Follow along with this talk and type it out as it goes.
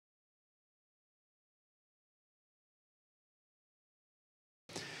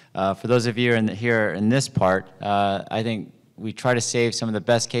For those of you here in this part, I think we try to save some of the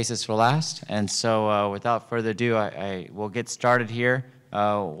best cases for last. And so without further ado, I will get started here.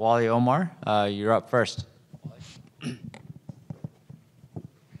 Wally, Omar, you're up first.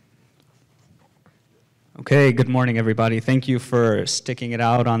 Okay, good morning, everybody. Thank you for sticking it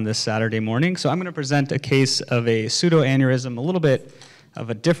out on this Saturday morning. So I'm going to present a case of a pseudoaneurysm, a little bit of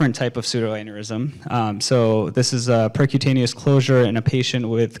a different type of pseudoaneurysm. So this is a percutaneous closure in a patient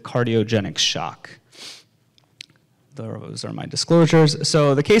with cardiogenic shock. Those are my disclosures.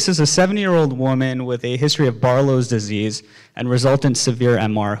 So the case is a 70-year-old woman with a history of Barlow's disease and resultant severe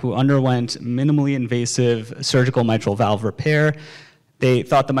MR who underwent minimally invasive surgical mitral valve repair. They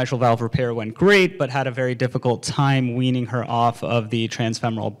thought the mitral valve repair went great, but had a very difficult time weaning her off of the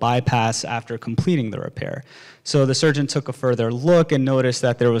transfemoral bypass after completing the repair. So the surgeon took a further look and noticed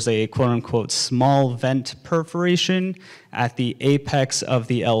that there was a quote-unquote small vent perforation at the apex of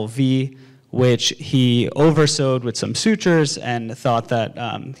the LV, which he oversewed with some sutures and thought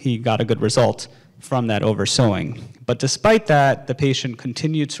that he got a good result from that oversewing. But despite that, the patient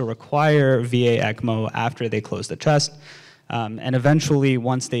continued to require VA ECMO after they closed the chest. And eventually,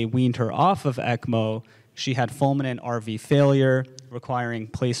 once they weaned her off of ECMO, she had fulminant RV failure, requiring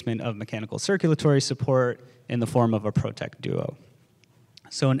placement of mechanical circulatory support in the form of a Protect Duo.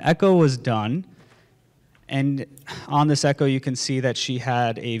 So an echo was done, and on this echo, you can see that she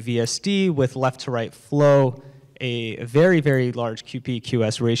had a VSD with left to right flow, a very, very large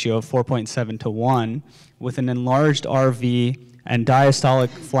QP-QS ratio of 4.7 to 1, with an enlarged RV and diastolic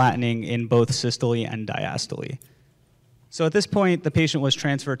flattening in both systole and diastole. So at this point, the patient was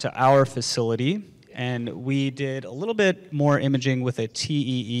transferred to our facility, and we did a little bit more imaging with a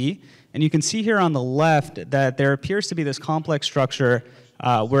TEE. And you can see here on the left that there appears to be this complex structure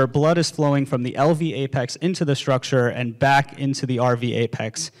where blood is flowing from the LV apex into the structure and back into the RV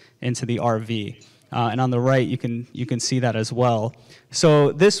apex into the RV. And on the right, you can see that as well.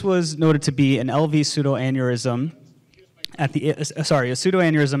 So this was noted to be an LV pseudoaneurysm at the, a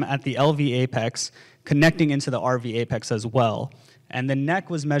pseudoaneurysm at the LV apex, connecting into the RV apex as well. And the neck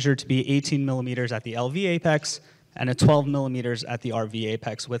was measured to be 18 millimeters at the LV apex and a 12 millimeters at the RV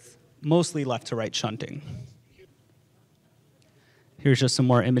apex with mostly left to right shunting. Here's just some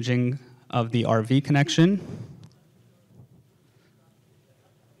more imaging of the RV connection.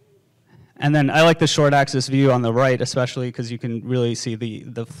 And then I like the short axis view on the right, especially because you can really see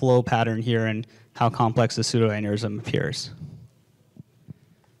the flow pattern here and how complex the pseudoaneurysm appears.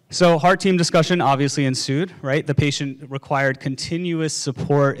 So heart team discussion obviously ensued, right? The patient required continuous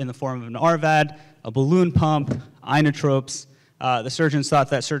support in the form of an RVAD, a balloon pump, inotropes. The surgeons thought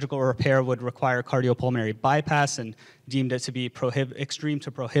that surgical repair would require cardiopulmonary bypass and deemed it to be extreme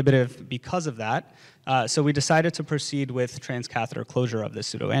to prohibitive because of that. So we decided to proceed with transcatheter closure of the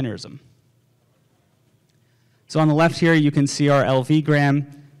pseudoaneurysm. So on the left here, you can see our LV gram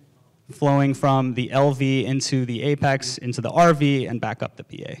flowing from the LV into the apex, into the RV, and back up the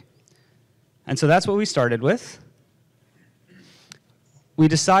PA. And so that's what we started with. We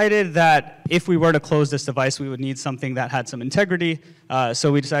decided that if we were to close this device, we would need something that had some integrity.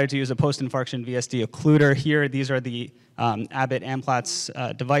 So we decided to use a post-infarction VSD occluder here. These are the Abbott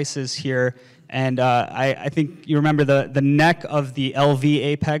Amplatz devices here. And I think you remember the neck of the LV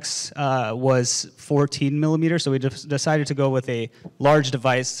apex was 14 millimeters, so we just decided to go with a large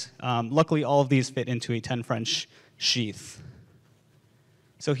device. Luckily, all of these fit into a 10 French sheath.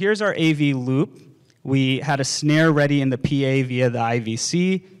 So here's our AV loop. We had a snare ready in the PA via the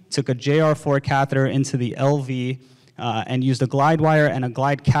IVC, took a JR4 catheter into the LV, and used a glide wire and a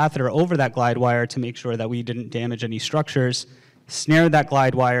glide catheter over that glide wire to make sure that we didn't damage any structures, snared that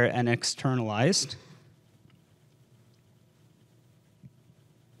glide wire, and externalized.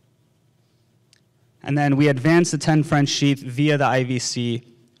 And then we advanced the 10 French sheath via the IVC,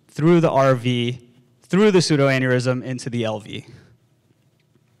 through the RV, through the pseudoaneurysm into the LV.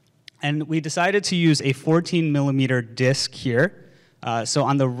 And we decided to use a 14 millimeter disc here. So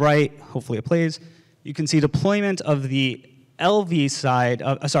on the right, hopefully it plays, you can see deployment of the LV side,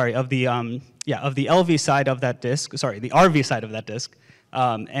 of the LV side of that disc, the RV side of that disc,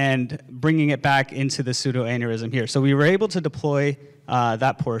 and bringing it back into the pseudoaneurysm here. So we were able to deploy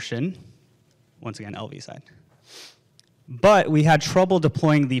that portion, once again, LV side. But we had trouble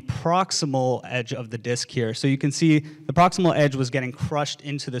deploying the proximal edge of the disc here. So you can see the proximal edge was getting crushed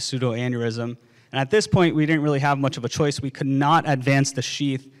into the pseudoaneurysm. And at this point, we didn't really have much of a choice. We could not advance the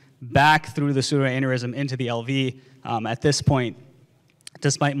sheath back through the pseudoaneurysm into the LV. At this point,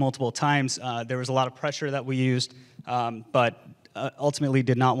 despite multiple times, there was a lot of pressure that we used, but ultimately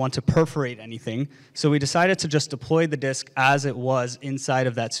did not want to perforate anything. So we decided to just deploy the disc as it was inside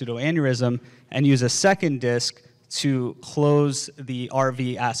of that pseudoaneurysm and use a second disc to close the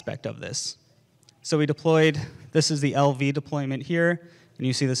RV aspect of this. So we deployed, this is the LV deployment here, and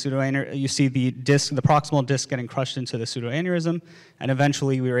you see you see the disc, the proximal disc getting crushed into the pseudoaneurysm, and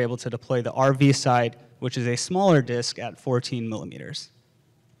eventually we were able to deploy the RV side, which is a smaller disc at 14 millimeters.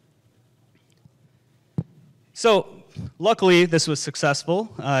 So luckily, this was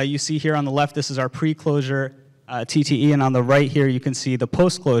successful. You see here on the left, this is our pre-closure TTE, and on the right here, you can see the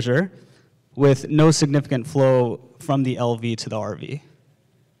post-closure with no significant flow from the LV to the RV.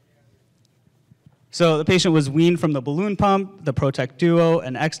 So the patient was weaned from the balloon pump, the Protect Duo,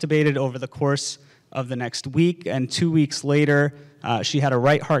 and extubated over the course of the next week, and 2 weeks later, she had a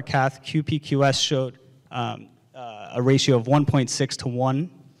right heart cath. QPQS showed a ratio of 1.6 to 1.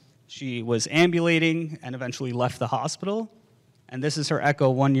 She was ambulating and eventually left the hospital. And this is her echo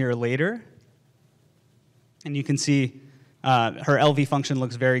 1 year later. And you can see her LV function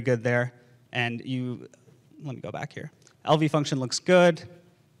looks very good there. And let me go back here. LV function looks good,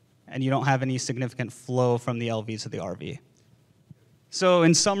 and you don't have any significant flow from the LV to the RV. So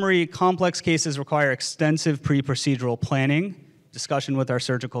in summary, complex cases require extensive pre-procedural planning, discussion with our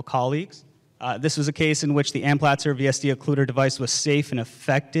surgical colleagues. This was a case in which the Amplatzer VSD occluder device was safe and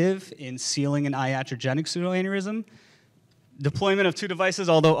effective in sealing an iatrogenic pseudoaneurysm. Deployment of two devices,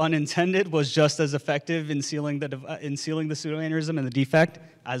 although unintended, was just as effective in sealing the pseudoaneurysm and the defect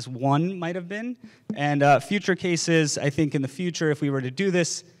as one might have been. And future cases, I think in the future, if we were to do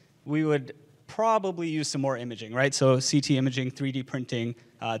this, we would probably use some more imaging, right? So CT imaging, 3D printing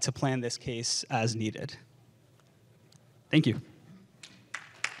to plan this case as needed. Thank you.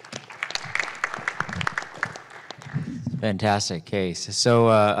 Fantastic case. So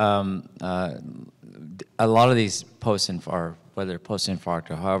a lot of these post-infarct, whether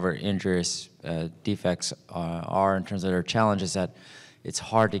post-infarct or however injurious defects are in terms of their challenges, that it's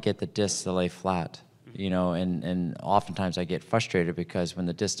hard to get the discs to lay flat. You know, and oftentimes I get frustrated because when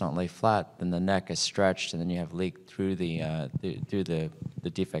the discs don't lay flat, then the neck is stretched, and then you have leak through the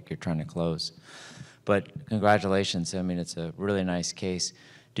defect you're trying to close. But congratulations! I mean, it's a really nice case.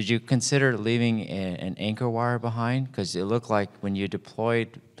 Did you consider leaving an anchor wire behind? Because it looked like when you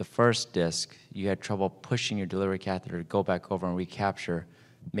deployed the first disc, you had trouble pushing your delivery catheter to go back over and recapture.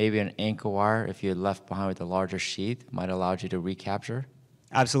 Maybe an anchor wire, if you had left behind with a larger sheath, might have allowed you to recapture?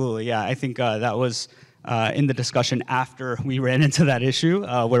 Absolutely, yeah. I think that was in the discussion after we ran into that issue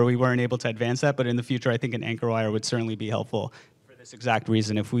where we weren't able to advance that. But in the future, I think an anchor wire would certainly be helpful for this exact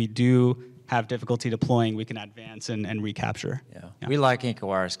reason. If we do have difficulty deploying, we can advance and recapture. Yeah. We like anchor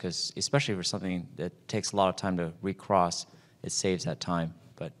wires because, especially for something that takes a lot of time to recross, it saves that time.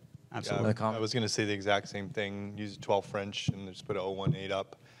 But absolutely, I was going to say the exact same thing. Use a 12 French and just put a 018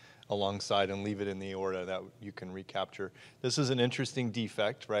 up alongside and leave it in the aorta that you can recapture. This is an interesting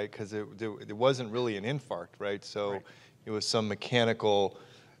defect, right? Because it wasn't really an infarct, right? So it was some mechanical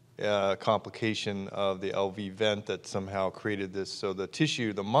complication of the LV vent that somehow created this. So the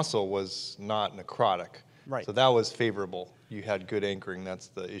tissue, the muscle was not necrotic. Right. So that was favorable. You had good anchoring. That's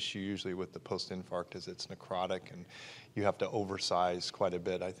the issue usually with the post-infarct is it's necrotic and you have to oversize quite a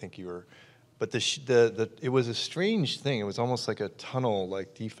bit. I think you were, but it was a strange thing. It was almost like a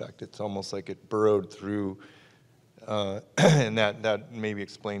tunnel-like defect. It's almost like it burrowed through, and that maybe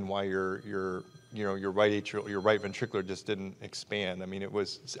explained why your right ventricular just didn't expand. I mean,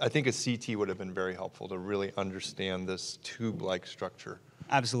 I think a CT would have been very helpful to really understand this tube-like structure.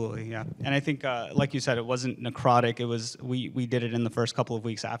 Absolutely, yeah. And I think, like you said, it wasn't necrotic. It was we did it in the first couple of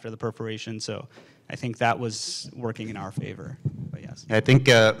weeks after the perforation, so I think that was working in our favor. But yes. I think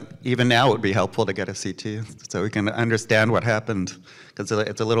even now it would be helpful to get a CT so we can understand what happened, because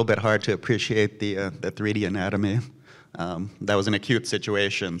it's a little bit hard to appreciate the 3D anatomy. That was an acute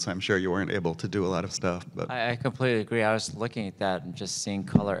situation, so I'm sure you weren't able to do a lot of stuff. But I completely agree. I was looking at that and just seeing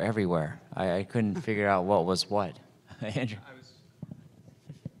color everywhere. I couldn't figure out what was what. Andrew?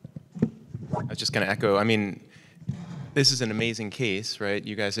 I was just going to echo, I mean, this is an amazing case, right?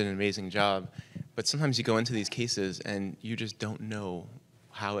 You guys did an amazing job. But sometimes you go into these cases and you just don't know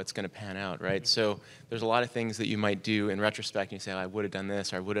how it's going to pan out, right? So there's a lot of things that you might do in retrospect, and you say, oh, I would have done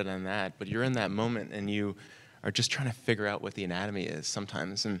this or I would have done that. But you're in that moment and you are just trying to figure out what the anatomy is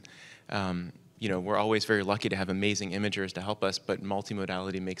sometimes. And you know, we're always very lucky to have amazing imagers to help us, but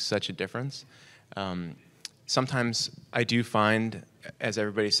multimodality makes such a difference. Sometimes I do find, as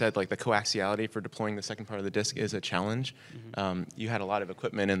everybody said, like the coaxiality for deploying the second part of the disc is a challenge. Mm-hmm. You had a lot of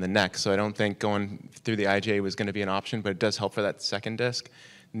equipment in the neck, so I don't think going through the IJ was going to be an option, but it does help for that second disc.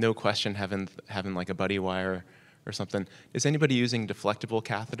 No question having like a buddy wire or something. Is anybody using deflectable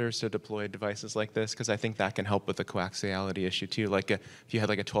catheters to deploy devices like this? Because I think that can help with the coaxiality issue too. Like if you had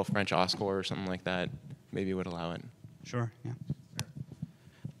like a 12 French Oscor or something like that, maybe it would allow it. Sure, yeah.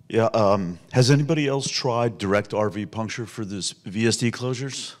 Yeah, has anybody else tried direct RV puncture for this VSD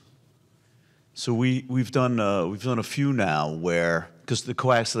closures? So we've done a few now where, because the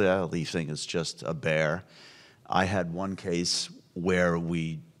coaxiality thing is just a bear. I had one case where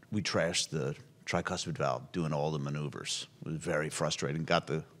we trashed the tricuspid valve doing all the maneuvers. It was very frustrating. Got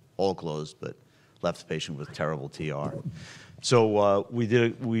the hole closed, but left the patient with terrible TR. So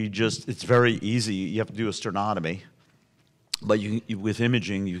it's very easy. You have to do a sternotomy. But with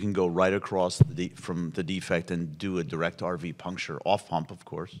imaging, you can go right across from the defect and do a direct RV puncture, off pump, of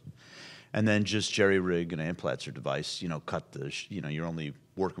course, and then just jerry-rig an Amplatzer device. Cut you're only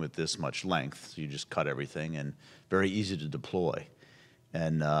working with this much length, so you just cut everything, and very easy to deploy.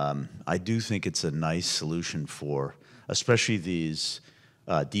 And I do think it's a nice solution for, especially these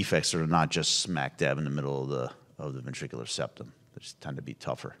defects that are not just smack dab in the middle of the ventricular septum. They just tend to be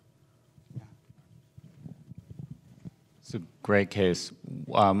tougher. It's a great case.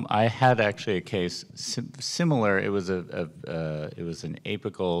 I had actually a case similar. It was an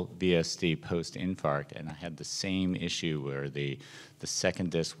apical VSD post-infarct, and I had the same issue where the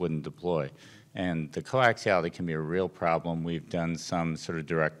second disc wouldn't deploy. And the coaxiality can be a real problem. We've done some sort of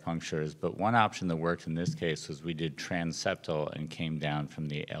direct punctures, but one option that worked in this case was we did transeptal and came down from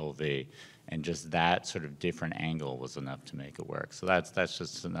the LV, and just that sort of different angle was enough to make it work. So that's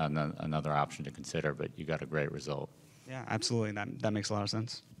just another option to consider, but you got a great result. Yeah, absolutely. That makes a lot of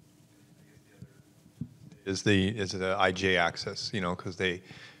sense. Is the IJ axis, because the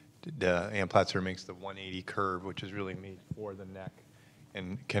Amplatzer makes the 180 curve, which is really made for the neck,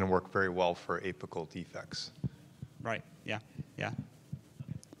 and can work very well for apical defects. Right. Yeah. Yeah.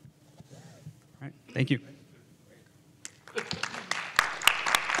 All right. Thank you.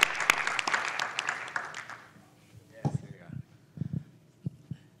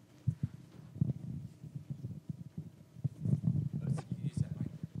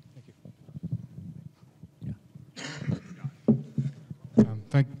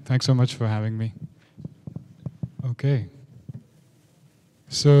 Thanks so much for having me. Okay.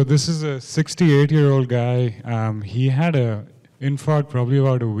 So this is a 68-year-old guy. He had an infarct probably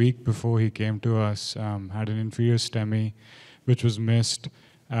about a week before he came to us, had an inferior STEMI, which was missed.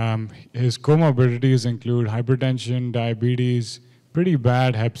 His comorbidities include hypertension, diabetes, pretty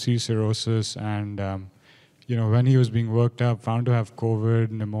bad hep C cirrhosis, and when he was being worked up, found to have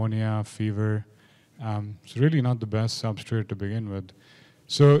COVID, pneumonia, fever. It's really not the best substrate to begin with.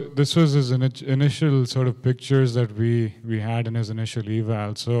 So this was his initial sort of pictures that we had in his initial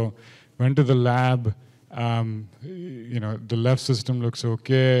eval. So went to the lab, the left system looks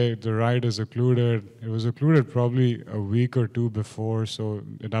okay, the right is occluded. It was occluded probably a week or two before, so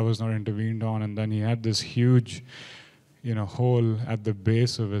that was not intervened on. And then he had this huge, hole at the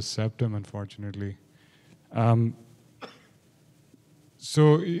base of his septum, unfortunately.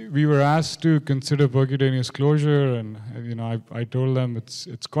 So we were asked to consider percutaneous closure, and I told them it's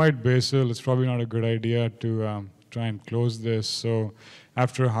quite basal. It's probably not a good idea to try and close this. So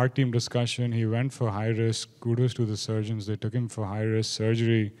after a heart team discussion, he went for high risk. Kudos to the surgeons; they took him for high risk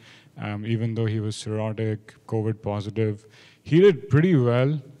surgery, even though he was cirrhotic, COVID positive. He did pretty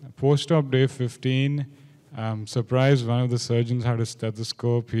well. Post-op day 15. Surprised one of the surgeons had a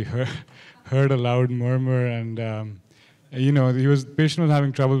stethoscope. He heard a loud murmur, and the patient was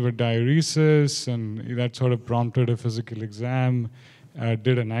having trouble with diuresis, and that sort of prompted a physical exam,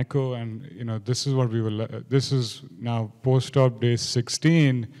 did an echo, and this is what this is now post-op day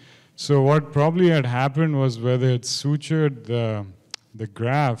 16. So what probably had happened was where they had sutured the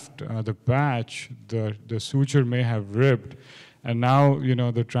graft, the patch, the suture may have ripped, and now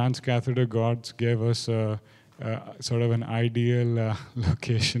the transcatheter gods gave us a sort of an ideal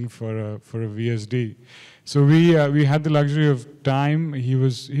location for a VSD. So we had the luxury of time. He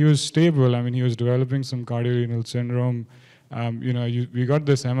was stable. I mean, he was developing some cardiorenal syndrome. We got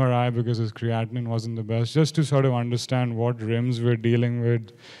this MRI because his creatinine wasn't the best, just to sort of understand what rims we're dealing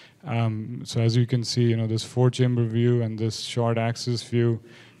with. So as you can see, this 4-chamber view and this short axis view.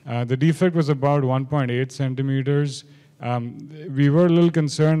 The defect was about 1.8 centimeters. We were a little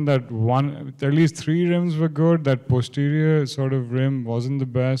concerned that at least 3 rims were good. That posterior sort of rim wasn't the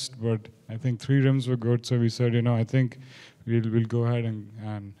best, but I think 3 rims were good. So we said, I think we'll go ahead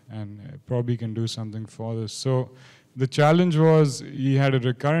and probably can do something for this. So the challenge was he had a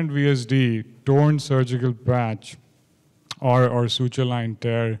recurrent VSD, torn surgical patch, or suture line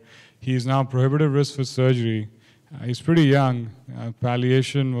tear. He's now prohibitive risk for surgery. He's pretty young.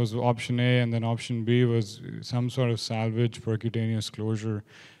 Palliation was option A, and then option B was some sort of salvage percutaneous closure.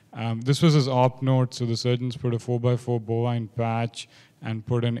 This was his op note, so the surgeons put a 4x4 bovine patch and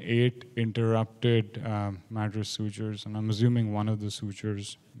put in 8 interrupted mattress sutures, and I'm assuming one of the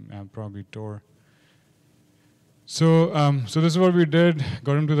sutures probably tore. So this is what we did.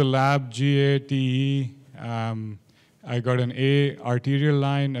 Got him to the lab, GA-TE. I got an arterial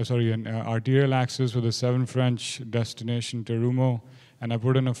line, an arterial axis with a 7 French destination Terumo, and I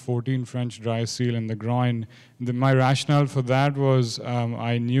put in a 14 French dry seal in the groin. My rationale for that was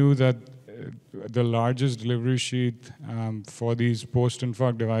I knew that the largest delivery sheath for these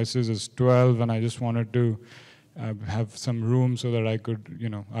post-infarct devices is 12, and I just wanted to have some room so that I could,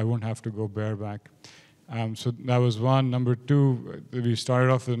 I won't have to go bareback. So that was one. Number two, we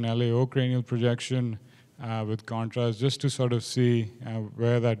started off with an LAO cranial projection with contrast just to sort of see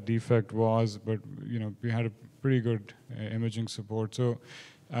where that defect was, but we had a pretty good imaging support. So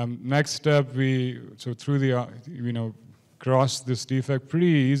next step, through the crossed this defect pretty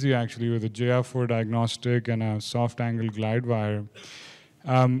easy actually with a JR4 diagnostic and a soft angle glide wire.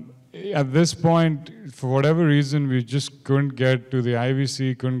 At this point, for whatever reason, we just couldn't get to the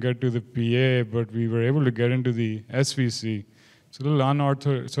IVC, couldn't get to the PA, but we were able to get into the SVC. It's a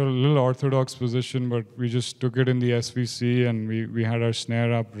little orthodox position, but we just took it in the SVC and we had our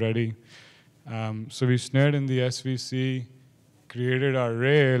snare up ready. So we snared in the SVC, created our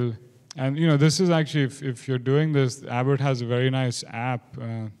rail, and this is actually, if you're doing this, Abbott has a very nice app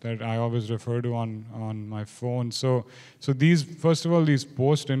that I always refer to on my phone. So these, first of all, these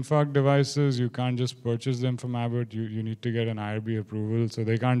post-infarct devices, you can't just purchase them from Abbott. You need to get an IRB approval, so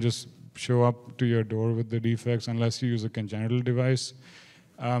they can't just show up to your door with the defects unless you use a congenital device.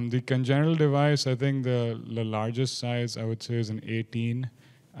 The congenital device, I think the largest size, I would say, is an 18.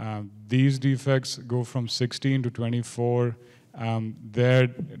 These defects go from 16 to 24. Their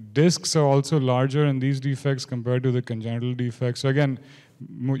discs are also larger in these defects compared to the congenital defects. So again,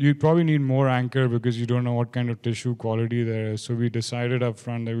 you probably need more anchor because you don't know what kind of tissue quality there is. So we decided up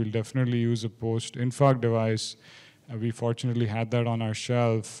front that we'll definitely use a post-infarct device. We fortunately had that on our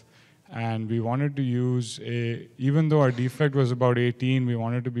shelf. And we wanted to use even though our defect was about 18, we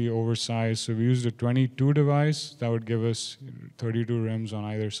wanted to be oversized. So we used a 22 device that would give us 32 rims on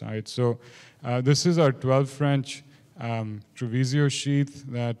either side. So this is our 12 French Treviso sheath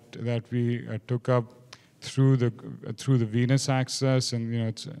that we took up through the venous access. And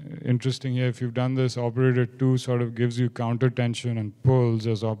it's interesting here, if you've done this, operator 2 sort of gives you counter tension and pulls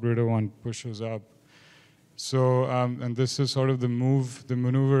as operator 1 pushes up. So, and this is sort of the move. The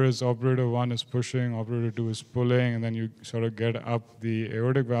maneuver is operator 1 is pushing, operator 2 is pulling, and then you sort of get up the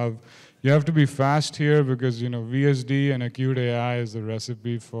aortic valve. You have to be fast here because, VSD and acute AI is the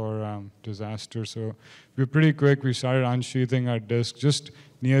recipe for disaster. So we're pretty quick. We started unsheathing our disc just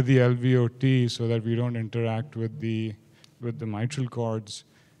near the LVOT so that we don't interact with the mitral cords.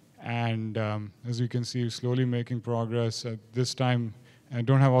 And as you can see, slowly making progress. At this time, I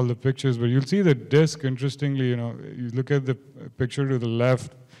don't have all the pictures, but you'll see the disc, interestingly, you look at the picture to the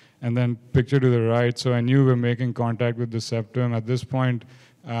left and then picture to the right. So I knew we're making contact with the septum. At this point,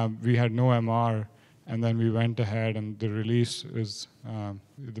 we had no MR, and then we went ahead, and the release is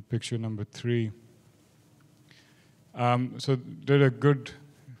the picture number 3. So did a good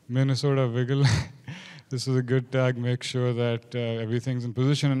Minnesota wiggle. This is a good tag, make sure that everything's in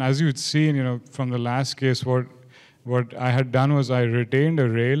position. And as you'd seen, from the last case, what I had done was I retained a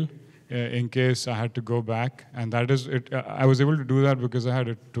rail in case I had to go back, and that is it. I was able to do that because I had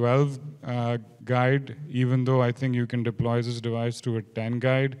a 12 guide, even though I think you can deploy this device to a 10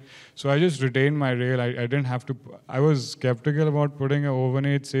 guide. So I just retained my rail. I didn't have to. I was skeptical about putting an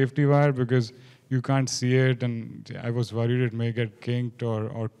overnight safety wire because you can't see it, and I was worried it may get kinked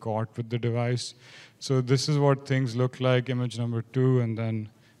or caught with the device. So this is what things look like, image number 2, and then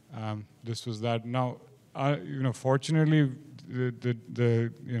this was that. Now, fortunately,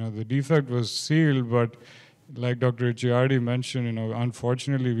 the defect was sealed, but like Dr. Icciardi mentioned,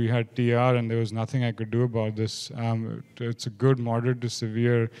 unfortunately we had TR and there was nothing I could do about this. It's a good moderate to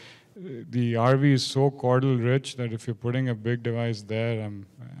severe. The RV is so caudal rich that if you're putting a big device there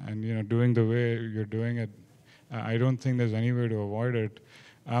and doing the way you're doing it, I don't think there's any way to avoid it.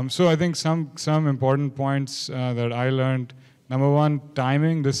 So I think some important points that I learned. Number 1,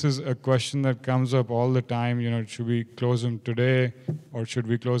 timing. This is a question that comes up all the time. Should we close them today or should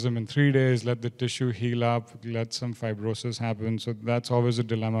we close them in 3 days, let the tissue heal up, let some fibrosis happen? So that's always a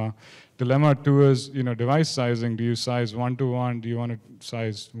dilemma. Dilemma 2 is, device sizing. Do you size 1 to 1? Do you want to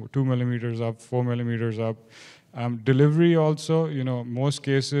size 2 millimeters up, 4 millimeters up? Delivery also, most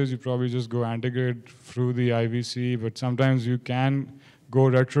cases you probably just go antegrade through the IVC, but sometimes you can go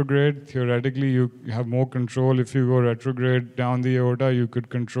retrograde. Theoretically, you have more control. If you go retrograde down the aorta, you could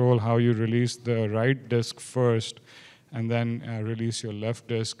control how you release the right disc first and then release your left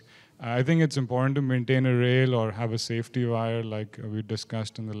disc. I think it's important to maintain a rail or have a safety wire like we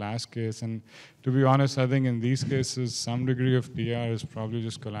discussed in the last case. And to be honest, I think in these cases, some degree of PR is probably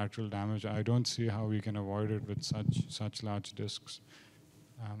just collateral damage. I don't see how we can avoid it with such large discs.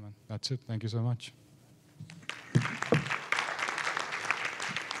 That's it. Thank you so much.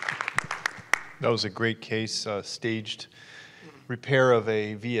 That was a great case, staged repair of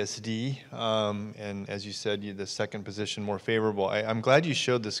a VSD, and as you said, the second position more favorable. I'm glad you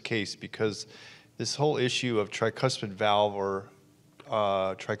showed this case because this whole issue of tricuspid valve or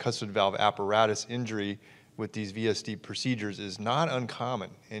tricuspid valve apparatus injury with these VSD procedures is not uncommon.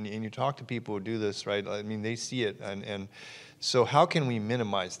 And you talk to people who do this, right? I mean, they see it. And so how can we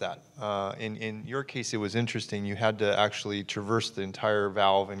minimize that? In your case, it was interesting. You had to actually traverse the entire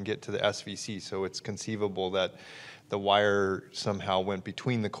valve and get to the SVC. So it's conceivable that the wire somehow went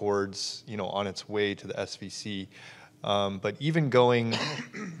between the cords, on its way to the SVC. But even going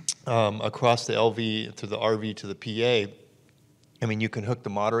across the LV to the RV to the PA, I mean, you can hook the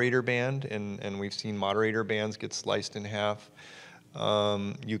moderator band, and we've seen moderator bands get sliced in half.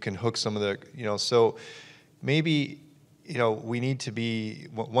 You can hook some of the, so maybe, we need to be,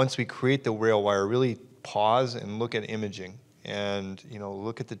 once we create the rail wire, really pause and look at imaging and,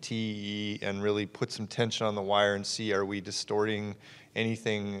 look at the TE and really put some tension on the wire and see, are we distorting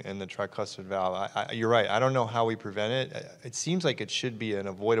anything in the tricuspid valve? You're right. I don't know how we prevent it. It seems like it should be an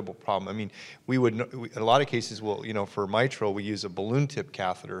avoidable problem. I mean, in a lot of cases, for mitral, we use a balloon tip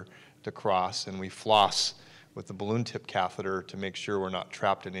catheter to cross, and we floss with the balloon tip catheter to make sure we're not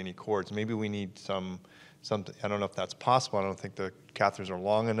trapped in any cords. Maybe we need something. I don't know if that's possible. I don't think the catheters are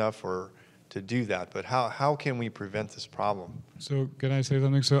long enough to do that. But how can we prevent this problem? So can I say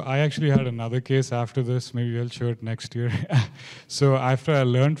something? So I actually had another case after this. Maybe I'll show it next year. So after I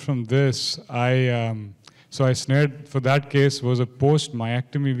learned from this, I snared, for that case, was a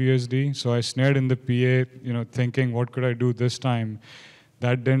post-myectomy VSD. So I snared in the PA, thinking, what could I do this time?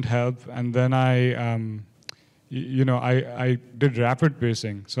 That didn't help. And then I did rapid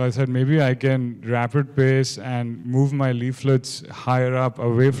pacing. So I said, maybe I can rapid pace and move my leaflets higher up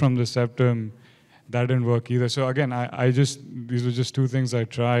away from the septum. That didn't work either. So again, these were just two things I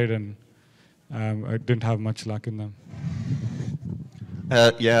tried, and I didn't have much luck in them.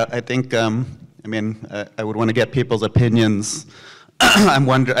 Yeah, I think, I would want to get people's opinions.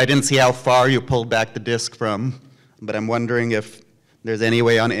 I didn't see how far you pulled back the disc from, but I'm wondering if there's any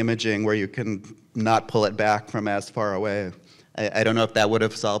way on imaging where you can not pull it back from as far away. I don't know if that would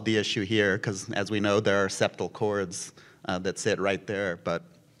have solved the issue here, because as we know, there are septal cords that sit right there, but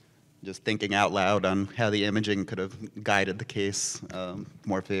just thinking out loud on how the imaging could have guided the case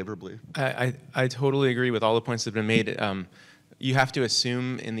more favorably. I totally agree with all the points that have been made. You have to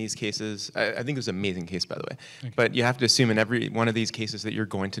assume in these cases, I think it was an amazing case, by the way, but you have to assume in every one of these cases that you're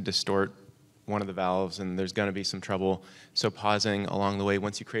going to distort one of the valves, and there's going to be some trouble. So pausing along the way,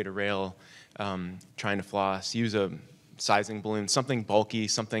 once you create a rail, trying to floss, use a sizing balloon, something bulky,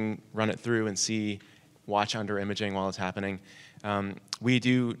 run it through and watch under imaging while it's happening. We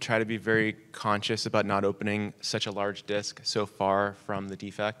do try to be very conscious about not opening such a large disc so far from the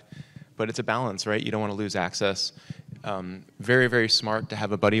defect, but it's a balance, right? You don't want to lose access. Very, very smart to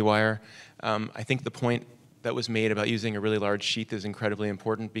have a buddy wire. I think the point that was made about using a really large sheath is incredibly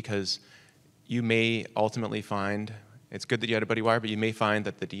important, because you may ultimately find, it's good that you had a buddy wire, but you may find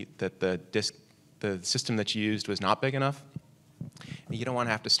that the system that you used was not big enough. And you don't want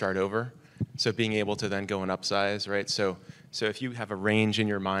to have to start over. So being able to then go and upsize, right? So if you have a range in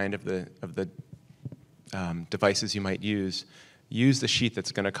your mind of the devices you might use the sheath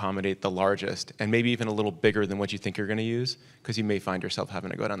that's going to accommodate the largest, and maybe even a little bigger than what you think you're going to use, because you may find yourself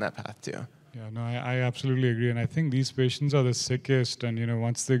having to go down that path too. Yeah, no, I absolutely agree. And I think these patients are the sickest. And,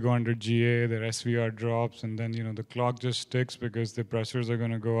 once they go under GA, their SVR drops, and then, the clock just sticks because the pressures are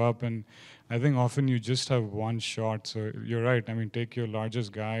going to go up. And I think often you just have one shot. So you're right. Take your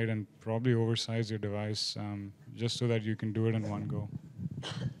largest guide and probably oversize your device just so that you can do it in one go.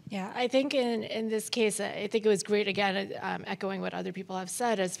 Yeah, I think in this case, I think it was great, again, echoing what other people have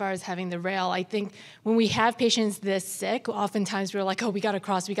said as far as having the rail. I think when we have patients this sick, oftentimes we're like, oh, we got a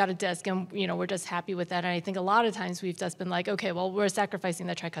cross, we got a disc, and we're just happy with that. And I think a lot of times we've just been like, okay, well, we're sacrificing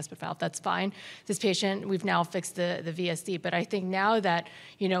the tricuspid valve, that's fine. This patient, we've now fixed the VSD. But I think now that,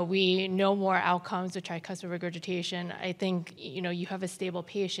 we know more outcomes with tricuspid regurgitation, I think, you have a stable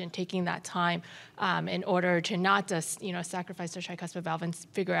patient taking that time in order to not just, sacrifice the tricuspid valve and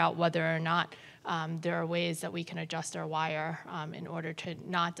figure out whether or not there are ways that we can adjust our wire in order to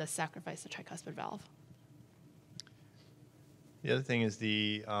not just sacrifice the tricuspid valve. The other thing is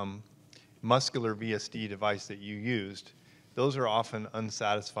the muscular VSD device that you used. Those are often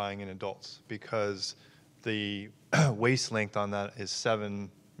unsatisfying in adults because the waist length on that is 7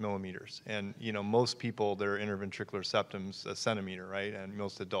 millimeters. And most people, their interventricular septum's a centimeter, right? And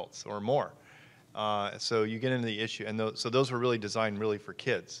most adults or more. So you get into the issue, and so those were really designed really for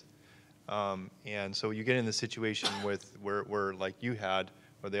kids. And so you get in the situation with where like you had,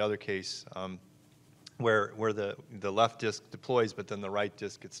 or the other case, where the left disc deploys, but then the right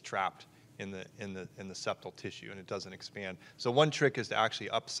disc gets trapped in the septal tissue and it doesn't expand. So one trick is to actually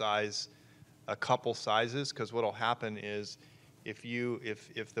upsize a couple sizes, because what'll happen is if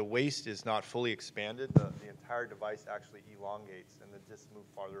the waist is not fully expanded, the entire device actually elongates and the discs move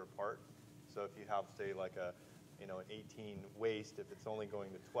farther apart. So if you have, say, like an 18 waist, if it's only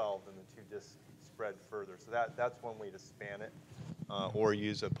going to 12, then the two discs spread further. So that's one way to span it, or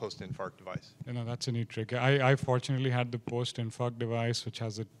use a post-infarct device. That's a neat trick. I fortunately had the post-infarct device, which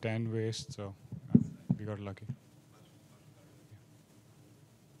has a 10 waist, so we got lucky.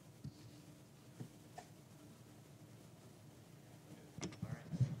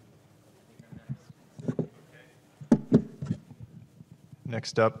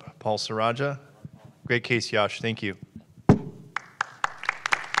 Next up, Paul Sorajja. Great case, Yash. Thank you. So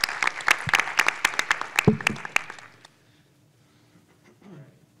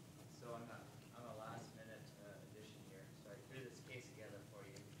I'm a last-minute addition here. So I threw this case together for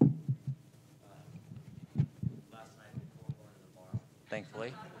you last night before going to the bar,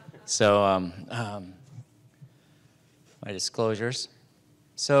 thankfully. So my disclosures.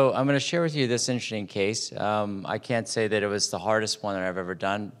 So I'm going to share with you this interesting case. I can't say that it was the hardest one that I've ever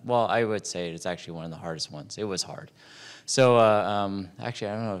done. Well, I would say it's actually one of the hardest ones. It was hard. So actually,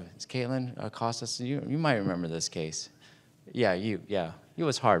 I don't know, is Caitlin Costas, you might remember this case. Yeah, it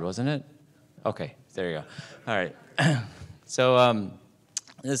was hard, wasn't it? Okay, there you go. All right. So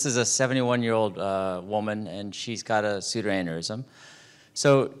this is a 71-year-old woman, and she's got a pseudoaneurysm.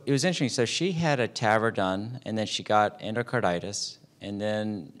 So it was interesting. So she had a TAVR done, and then she got endocarditis, and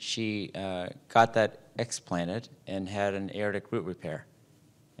then she got that explanted and had an aortic root repair.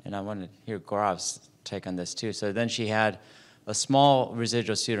 And I want to hear Gaurav's take on this too. So then she had a small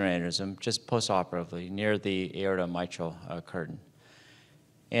residual pseudoaneurysm just postoperatively near the aorta mitral curtain.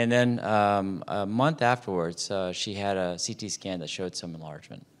 And then a month afterwards, she had a CT scan that showed some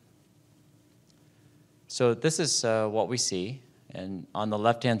enlargement. So this is what we see. And on the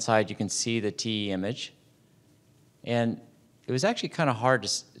left-hand side, you can see the TE image. And it was actually kind of hard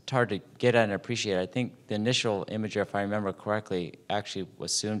to get at and appreciate. I think the initial imager, if I remember correctly, actually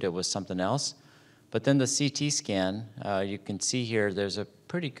assumed it was something else. But then the CT scan, you can see here, there's a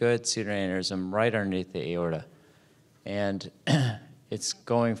pretty good pseudoaneurysm right underneath the aorta. And it's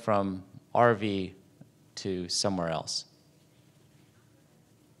going from RV to somewhere else.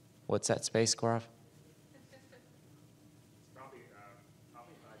 What's that space, Gaurav?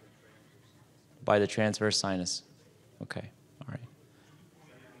 By the transverse sinus. Okay, all right.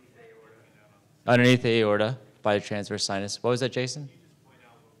 Underneath the aorta, by the transverse sinus. What was that, Jason?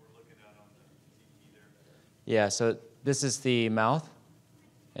 Yeah, so this is the mouth,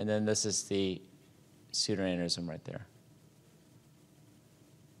 and then this is the pseudoaneurysm right there.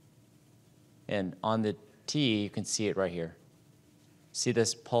 And on the T, you can see it right here. See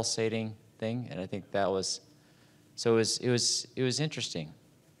this pulsating thing? And I think that was, so it was interesting,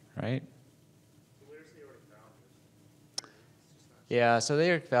 right? Yeah, so the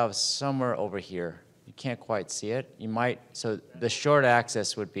aortic valve is somewhere over here. You can't quite see it. You might, so the short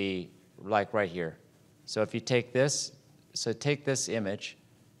axis would be like right here. So if you take this, so take this image,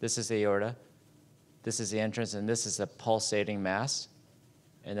 this is the aorta, this is the entrance, and this is the pulsating mass,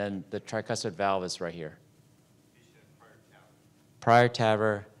 and then the tricuspid valve is right here. Prior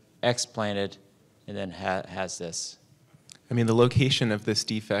TAVR, explanted, and then has this. I mean, the location of this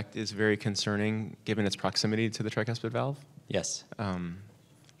defect is very concerning given its proximity to the tricuspid valve. Yes.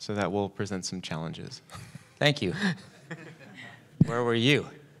 So that will present some challenges. Thank you. Where were you?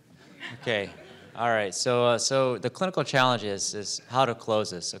 Okay. All right, so the clinical challenge is how to close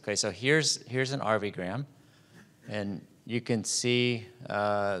this. Okay, so here's an RV-gram, and you can see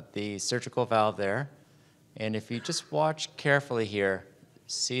the surgical valve there. And if you just watch carefully here,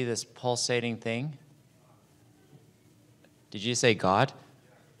 see this pulsating thing? Did you say God?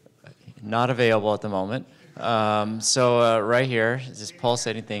 Not available at the moment. Right here is this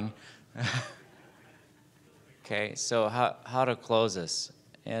pulsating thing. Okay, so how to close this?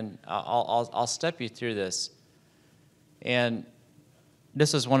 And I'll step you through this. And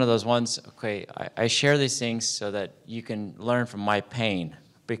this is one of those ones, okay, I share these things so that you can learn from my pain,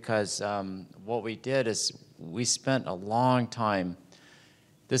 because what we did is we spent a long time.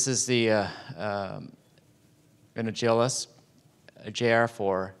 This is the an Agilis, a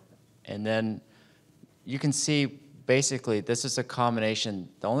JR4, and then you can see basically this is a combination,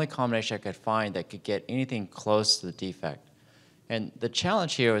 the only combination I could find that could get anything close to the defect. And the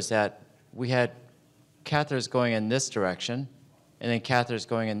challenge here was that we had catheters going in this direction, and then catheters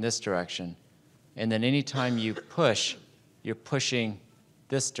going in this direction. And then anytime you push, you're pushing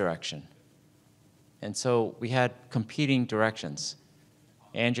this direction. And so we had competing directions.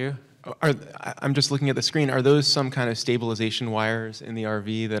 Andrew? I'm just looking at the screen. Are those some kind of stabilization wires in the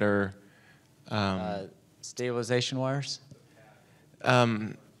RV that are... Stabilization wires?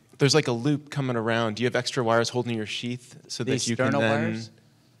 There's like a loop coming around. Do you have extra wires holding your sheath so that you can then... wires?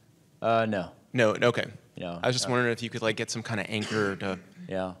 No. No, okay. No. I was just wondering if you could like get some kind of anchor to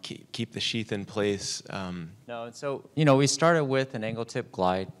Yeah. keep the sheath in place. No, and so, we started with an angle tip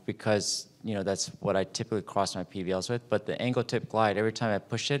glide because, that's what I typically cross my PVLs with. But the angle tip glide, every time I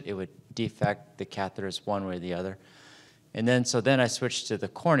push it, it would defect the catheters one way or the other. And then, I switched to the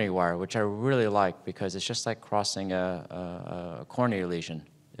coronary wire, which I really like because it's just like crossing a coronary lesion.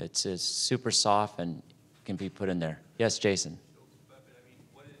 It's super soft and can be put in there. Yes, Jason?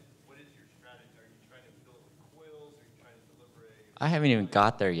 I haven't even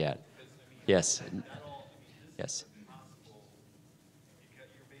got there yet. Yes. Yes.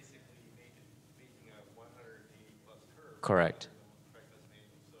 Correct.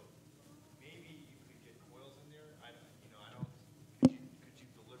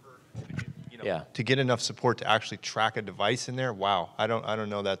 Yeah. To get enough support to actually track a device in there, wow, I don't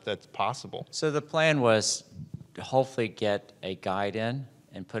know that that's possible. So the plan was to hopefully get a guide in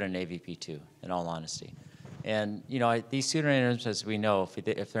and put an AVP2, in all honesty. And these pseudoaneurysms, as we know,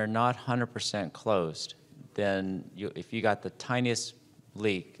 if they're not 100% closed, then if you got the tiniest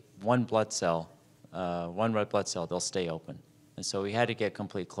leak, one red blood cell, they'll stay open. And so we had to get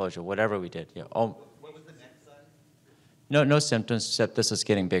complete closure, whatever we did. Yeah. Oh. What was the next side? No symptoms, except this is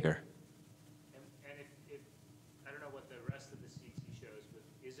getting bigger. And if I don't know what the rest of the CT shows, but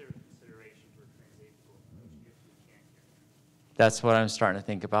is there a consideration for transapical approach if we can't get there? That's what I'm starting to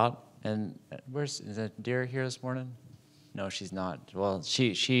think about. And is that Dear here this morning? No, she's not. Well,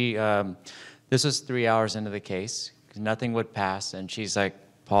 this was 3 hours into the case. Nothing would pass. And she's like,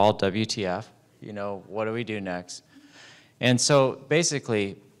 Paul, WTF, what do we do next? And so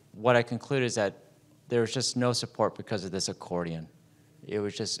basically, what I concluded is that there was just no support because of this accordion. It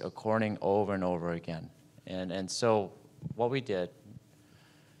was just accordioning over and over again. And so what we did,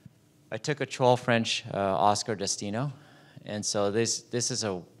 I took a 12 French Oscar Destino. And so this is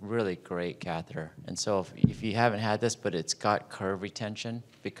a really great catheter. And so if you haven't had this, but it's got curve retention,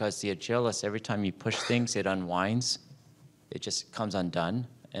 because the Agilis, every time you push things, it unwinds. It just comes undone,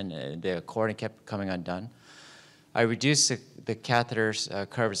 and the accordion kept coming undone. I reduced the catheter's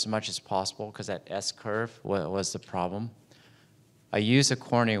curve as much as possible because that S curve was the problem. I used a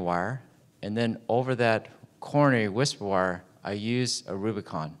coronary wire, and then over that coronary whisper wire, I used a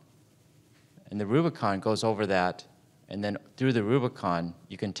Rubicon. And the Rubicon goes over that, and then through the Rubicon,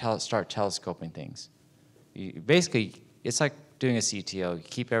 you can start telescoping things. Basically, it's like doing a CTO. You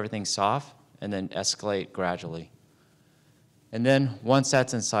keep everything soft and then escalate gradually. And then once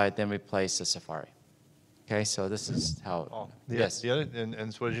that's inside, then we place the Safari. Okay, so this is how, yes. The other, and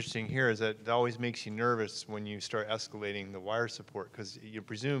what's interesting here is that it always makes you nervous when you start escalating the wire support because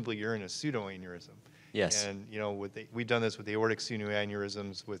presumably you're in a pseudoaneurysm. Yes. And we've done this with aortic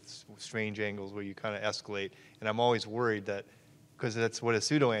pseudoaneurysms with strange angles where you kind of escalate. And I'm always worried that, because that's what a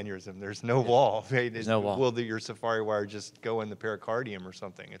pseudoaneurysm, there's no wall. Right? There's no wall. Will your Safari wire just go in the pericardium or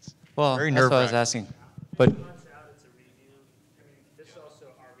something? It's that's very nerve-wracking. what I was asking. But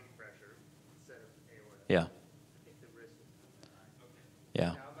yeah.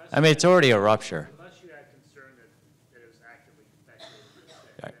 Yeah. I mean, it's already a rupture. Unless you had concern that it was actively infected,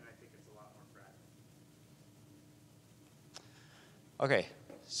 then I think it's a lot more fragile. Okay,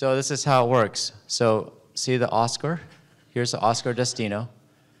 so this is how it works. So see the Oscar? Here's the Oscar Destino.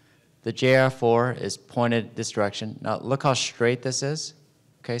 The JR4 is pointed this direction. Now look how straight this is.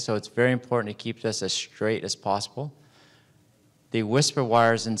 Okay, so it's very important to keep this as straight as possible. The whisper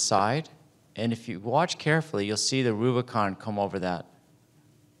wire is inside, and if you watch carefully, you'll see the Rubicon come over that.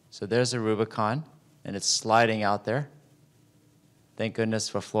 So there's a Rubicon, and it's sliding out there. Thank goodness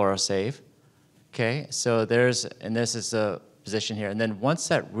for FluoroSave. Okay, so and this is the position here. And then once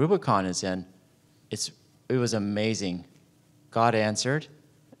that Rubicon is in, it was amazing. God answered,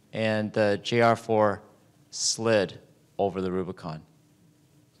 and the JR4 slid over the Rubicon.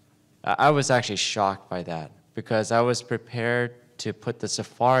 I was actually shocked by that because I was prepared to put the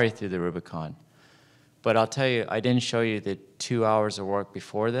Safari through the Rubicon. But I'll tell you, I didn't show you the 2 hours of work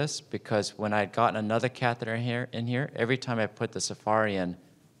before this because when I'd gotten another catheter in here, every time I put the Safari in,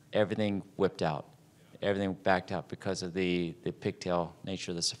 everything whipped out. Everything backed out because of the pigtail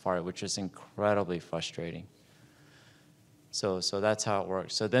nature of the Safari, which is incredibly frustrating. So that's how it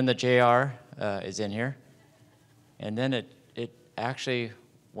works. So then the JR is in here, and then it actually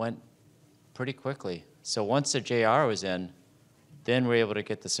went pretty quickly. So once the JR was in, then we're able to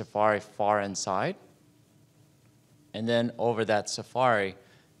get the Safari far inside, and then over that Safari,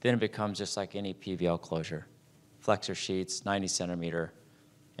 then it becomes just like any PVL closure. Flexor sheets, 90 centimeter,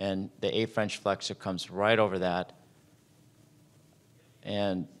 and the 8 French flexor comes right over that,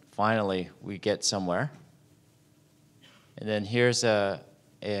 and finally we get somewhere. And then here's a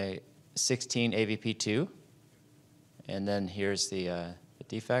 16 AVP2, and then here's the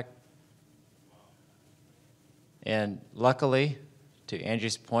defect. And luckily, to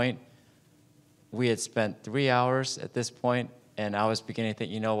Andrew's point, we had spent 3 hours at this point, and I was beginning to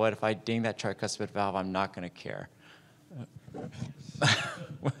think, you know what, if I ding that tricuspid valve, I'm not going to care.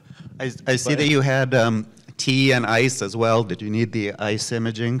 I see that you had T and ICE as well. Did you need the ICE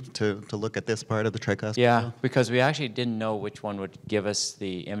imaging to look at this part of the tricuspid? Yeah, because we actually didn't know which one would give us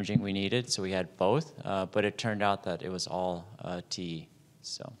the imaging we needed, so we had both, but it turned out that it was all TE.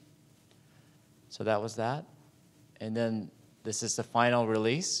 So that was that. And then this is the final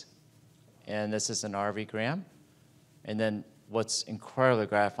release, and this is an RV gram. And then what's incredibly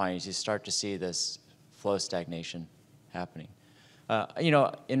gratifying is you start to see this flow stagnation happening. You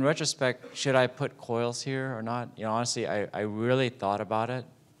know, in retrospect, should I put coils here or not? You know, honestly, I really thought about it,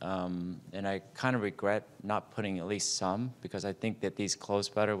 and I kind of regret not putting at least some because I think that these close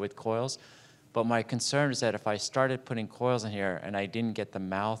better with coils. But my concern is that if I started putting coils in here and I didn't get the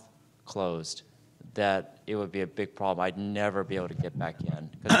mouth closed, that it would be a big problem. I'd never be able to get back in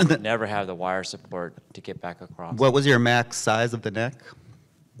because I would never have the wire support to get back across. What was your max size of the neck?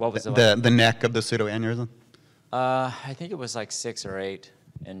 What was the neck of the pseudoaneurysm? I think it was like 6 or 8,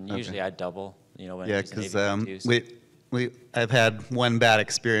 and usually I double. You know, when yeah, because I've had one bad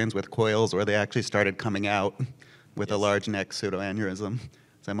experience with coils where they actually started coming out with a large neck pseudoaneurysm.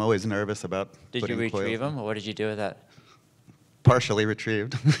 So I'm always nervous about. Did you retrieve them, or what did you do with that? Partially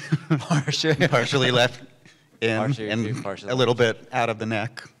retrieved. Partially left in, and a little bit out of the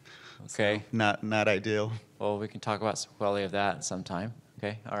neck. Okay. So not ideal. Well, we can talk about sequelae of that sometime.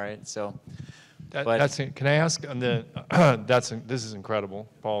 Okay. All right. So. Can I ask on the? This is incredible,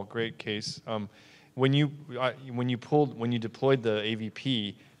 Paul. Great case. When you deployed the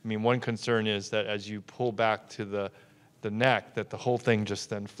AVP, I mean, one concern is that as you pull back to the neck, that the whole thing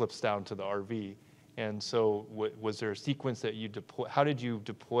just then flips down to the RV. And so, was there a sequence that you deploy? How did you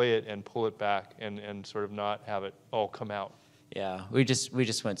deploy it and pull it back and sort of not have it all come out? Yeah, we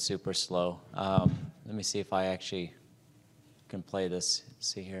just went super slow. Let me see if I actually can play this.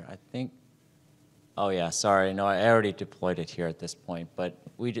 See here, I think. Oh yeah, sorry. No, I already deployed it here at this point. But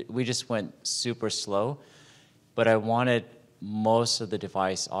we just went super slow. But I wanted most of the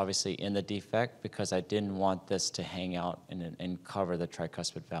device obviously in the defect because I didn't want this to hang out and cover the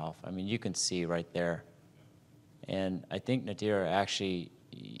tricuspid valve. I mean, you can see right there. And I think Nadir actually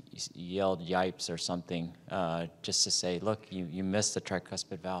yelled yipes or something just to say, look, you missed the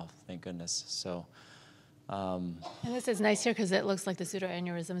tricuspid valve, thank goodness. So. And this is nice here because it looks like the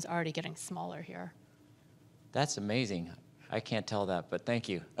pseudoaneurysm is already getting smaller here. That's amazing. I can't tell that, but thank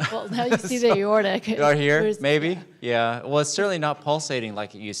you. Well, now you see the aortic. Right here, maybe? Yeah. Well, it's certainly not pulsating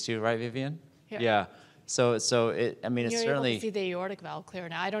like it used to, right, Vivian? Yeah. So I mean, it's certainly. You're able to see the aortic valve clear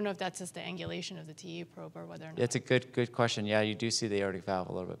now. I don't know if that's just the angulation of the TE probe or whether or not. It's a good question. Yeah, you do see the aortic valve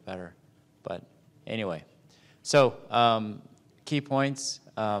a little bit better. But anyway, so key points.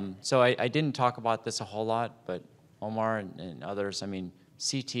 So I didn't talk about this a whole lot, but Omar and others, I mean,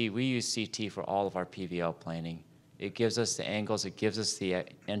 CT, we use CT for all of our PVL planning. It gives us the angles, it gives us the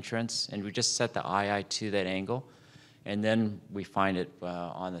entrance, and we just set the II to that angle, and then we find it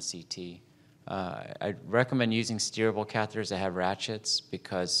on the CT. I recommend using steerable catheters that have ratchets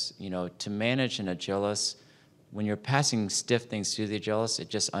because, to manage an Agilis, when you're passing stiff things through the Agilis, it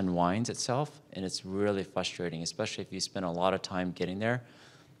just unwinds itself, and it's really frustrating, especially if you spend a lot of time getting there.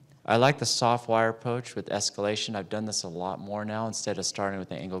 I like the soft wire approach with escalation. I've done this a lot more now instead of starting with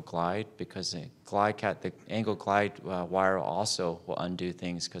the angle glide because the angle glide wire also will undo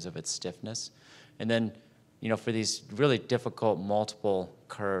things because of its stiffness. And then, for these really difficult multiple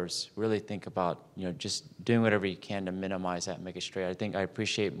curves, really think about, just doing whatever you can to minimize that and make it straight. I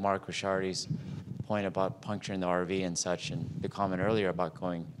appreciate Mark Ricciardi's point about puncturing the RV and such, and the comment earlier about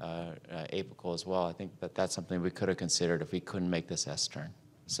going apical as well. I think that that's something we could have considered if we couldn't make this S-turn.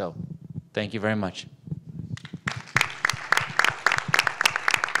 So, thank you very much.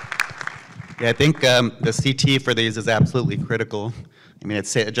 Yeah, I think the CT for these is absolutely critical. I mean,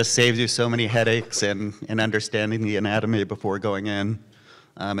 it just saves you so many headaches and understanding the anatomy before going in.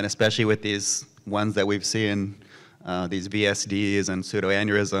 And especially with these ones that we've seen, these VSDs and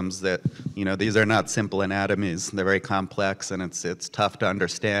pseudoaneurysms, that, these are not simple anatomies. They're very complex, and it's tough to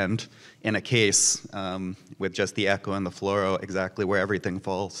understand in a case with just the echo and the fluoro exactly where everything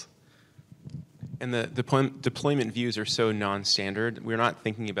falls. And the deployment views are so non-standard. We're not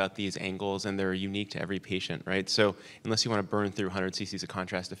thinking about these angles, and they're unique to every patient, right? So unless you want to burn through 100 cc's of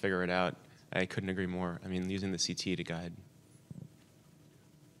contrast to figure it out, I couldn't agree more. I mean, using the CT to guide.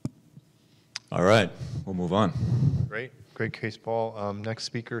 All right, we'll move on. Great case, Paul. Next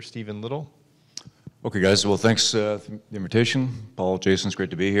speaker, Stephen Little. Okay, guys, well, thanks for the invitation. Paul, Jason, it's great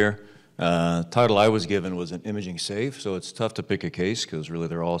to be here. Title I was given was an imaging save, so it's tough to pick a case because really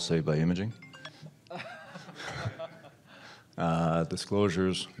they're all saved by imaging.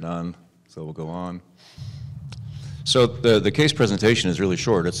 Disclosures, none, so we'll go on. So the case presentation is really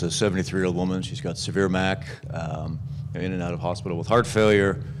short. It's a 73-year-old woman. She's got severe MAC, in and out of hospital with heart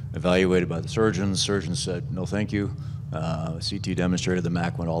failure, evaluated by the surgeons. Surgeons said, no thank you. CT demonstrated the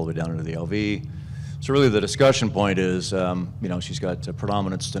MAC went all the way down into the LV. So really the discussion point is, she's got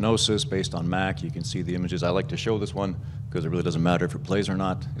predominant stenosis based on MAC. You can see the images. I like to show this one because it really doesn't matter if it plays or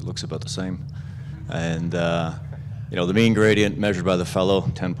not. It looks about the same. And the mean gradient measured by the fellow,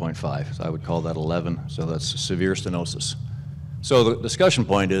 10.5. So I would call that 11. So that's severe stenosis. So the discussion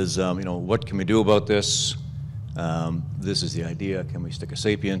point is, what can we do about this? This is the idea. Can we stick a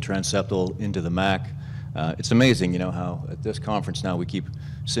sapien transeptal into the MAC? It's amazing, how at this conference now we keep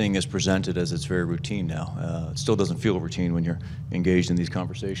seeing this presented as it's very routine now. It still doesn't feel routine when you're engaged in these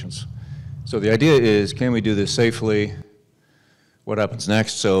conversations. So the idea is, can we do this safely? What happens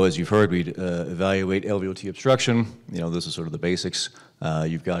next? So as you've heard, we evaluate LVOT obstruction. This is sort of the basics.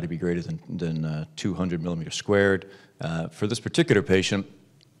 You've got to be greater than 200 millimeters squared. For this particular patient,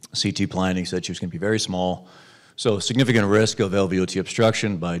 CT planning said she was going to be very small. So significant risk of LVOT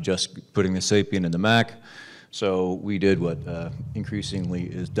obstruction by just putting the sapien in the MAC. So we did what increasingly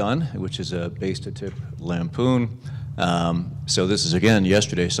is done, which is a base-to-tip lampoon. So this is, again,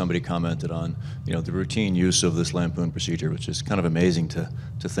 yesterday somebody commented on, the routine use of this lampoon procedure, which is kind of amazing to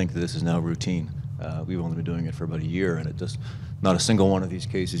think that this is now routine. We've only been doing it for about a year, and not a single one of these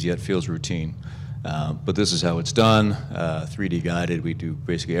cases yet feels routine. But this is how it's done, 3D guided. We do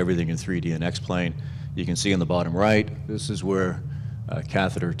basically everything in 3D and X-plane. You can see in the bottom right, this is where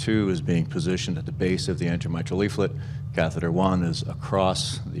catheter 2 is being positioned at the base of the anteromitral leaflet. Catheter 1 is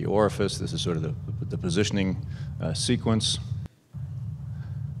across the orifice. This is sort of the positioning sequence.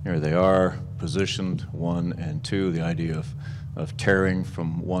 Here they are, positioned 1 and 2, the idea of tearing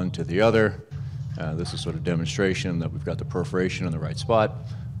from one to the other. This is sort of demonstration that we've got the perforation in the right spot.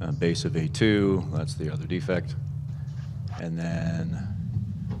 Base of A2, that's the other defect. And then,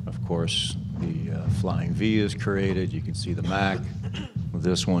 of course, the flying V is created. You can see the MAC.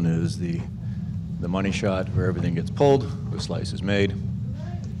 This one is the money shot where everything gets pulled, the slice is made.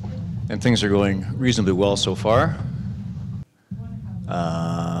 And things are going reasonably well so far.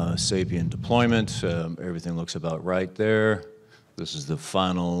 Sapien deployment, everything looks about right there. This is the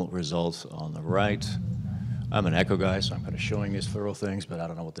final result on the right. I'm an echo guy, so I'm kind of showing these fluoro things, but I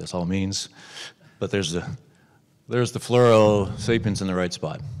don't know what this all means. But there's the fluoro, sapiens in the right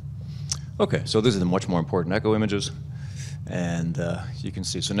spot. Okay, so this is the much more important echo images. And you can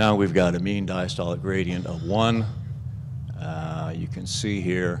see, so now we've got a mean diastolic gradient of 1. You can see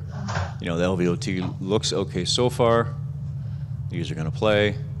here, the LVOT looks okay so far. These are going to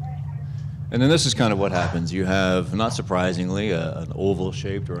play. And then this is kind of what happens. You have, not surprisingly, an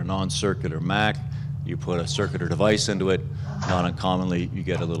oval-shaped or a non-circular MAC. You put a circular device into it. Not uncommonly, you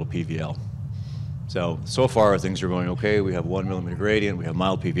get a little PVL. So far things are going okay. We have 1 millimeter gradient. We have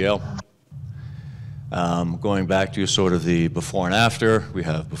mild PVL. Going back to sort of the before and after, we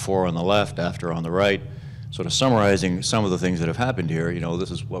have before on the left, after on the right, sort of summarizing some of the things that have happened here. You know,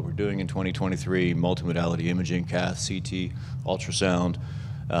 this is what we're doing in 2023, multimodality imaging, cath, CT, ultrasound.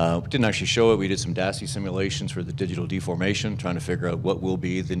 We didn't actually show it. We did some DASI simulations for the digital deformation, trying to figure out what will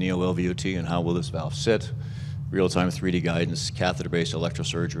be the neo-LVOT and how will this valve sit. Real-time 3D guidance, catheter-based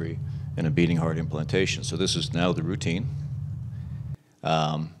electrosurgery, and a beating heart implantation. So this is now the routine.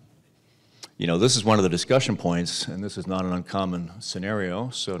 You know, this is one of the discussion points, and this is not an uncommon scenario.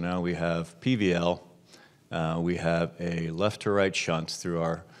 So now we have PVL. We have a left to right shunt through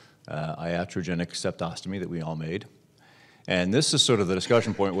our iatrogenic septostomy that we all made. And this is sort of the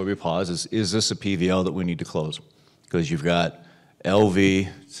discussion point where we pause, is this a PVL that we need to close? Because you've got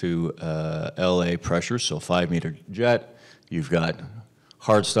LV to LA pressure, so 5-meter jet. You've got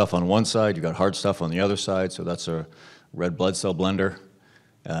hard stuff on one side, you've got hard stuff on the other side, so that's a red blood cell blender.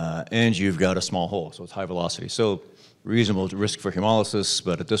 And you've got a small hole, so it's high velocity. So reasonable risk for hemolysis,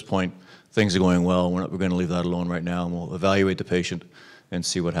 but at this point, things are going well. We're going to leave that alone right now, and we'll evaluate the patient and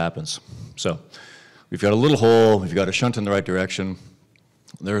see what happens. So we've got a little hole, we've got a shunt in the right direction.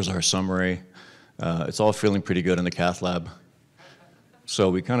 There's our summary. It's all feeling pretty good in the cath lab.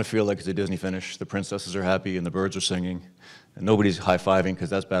 So we kind of feel like it's a Disney finish. The princesses are happy and the birds are singing. And nobody's high-fiving because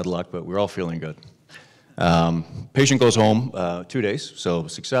that's bad luck, but we're all feeling good. Patient goes home 2 days, so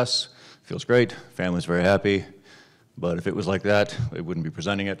success, feels great, family's very happy. But if it was like that, they wouldn't be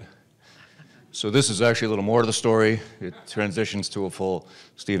presenting it. So this is actually a little more to the story. It transitions to a full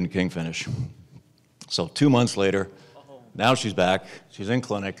Stephen King finish. So 2 months later, now she's back, she's in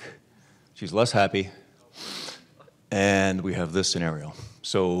clinic, she's less happy, and we have this scenario.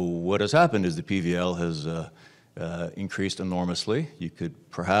 So what has happened is the PVL has increased enormously. You could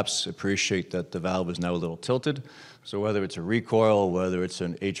perhaps appreciate that the valve is now a little tilted. So whether it's a recoil, whether it's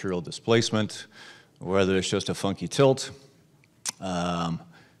an atrial displacement, whether it's just a funky tilt.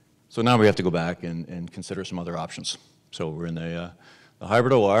 So now we have to go back and consider some other options. So we're in the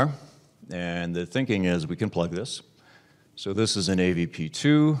hybrid OR, and the thinking is we can plug this. So this is an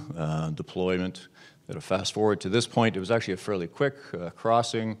AVP2 deployment. Fast forward to this point, it was actually a fairly quick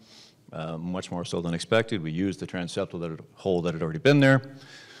crossing. Much more so than expected. We used the transeptal hole that had already been there.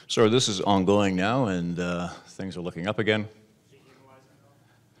 So this is ongoing now, and things are looking up again.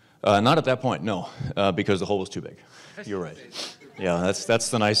 Not at that point, no, because the hole was too big. You're right. Yeah, that's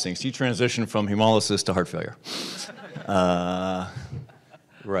the nice thing. She transitioned from hemolysis to heart failure.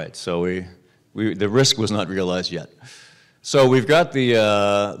 Right, so the risk was not realized yet. So we've got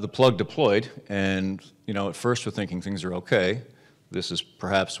the plug deployed, and you know, at first we're thinking things are okay. This is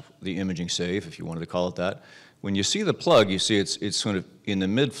perhaps the imaging save, if you wanted to call it that. When you see the plug, you see it's sort of in the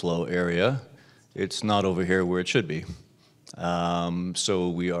mid-flow area. It's not over here where it should be. So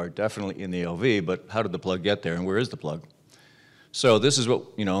we are definitely in the LV, but how did the plug get there, and where is the plug? So this is what,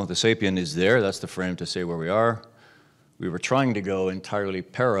 you know, the sapien is there. That's the frame to say where we are. We were trying to go entirely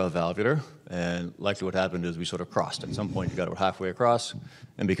paravalvular, and likely what happened is we sort of crossed. At some point, you got it halfway across,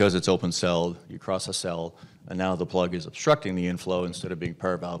 and because it's open-celled, you cross a cell, and now the plug is obstructing the inflow. Instead of being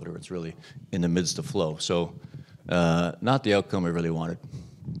paravalvular, it's really in the midst of flow. So not the outcome we really wanted.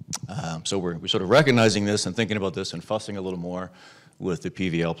 So we're sort of recognizing this and thinking about this and fussing a little more with the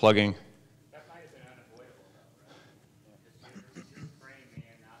PVL plugging. That might have been unavoidable, though, right? Because your frame may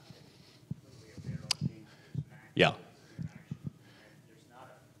not be completely a barrel change. Yeah. There's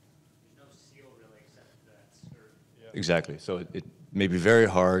no seal really except for that skirt. Exactly. So it may be very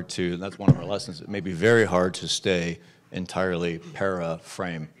hard to, and that's one of our lessons, it may be very hard to stay entirely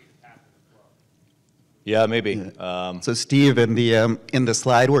para-frame. Yeah, maybe. Yeah. So Steve, in the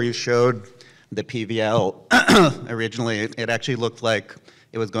slide where you showed the PVL, originally it actually looked like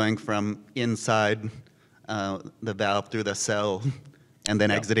it was going from inside the valve through the cell and then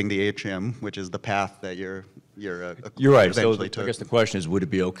exiting the atrium, which is the path that you're right. So eventually took. I guess the question is, would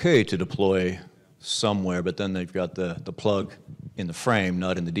it be okay to deploy somewhere, but then they've got the plug in the frame,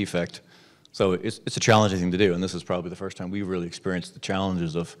 not in the defect. So it's a challenging thing to do, and this is probably the first time we've really experienced the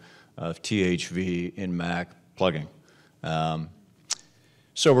challenges of THV in MAC plugging.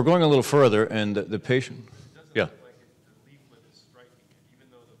 So we're going a little further, and the patient, yeah. Look like the leaflet is striking it, even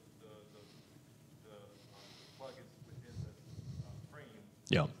though the plug is within the frame.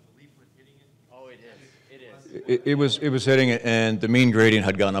 Yeah. Is the leaflet hitting it? Oh, it is. It is. It was hitting it, and the mean gradient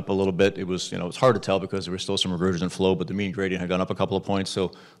had gone up a little bit. It was, it's hard to tell because there was still some regurgitant flow, but the mean gradient had gone up a couple of points.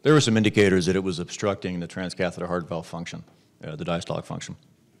 So there were some indicators that it was obstructing the transcatheter heart valve function, the diastolic function.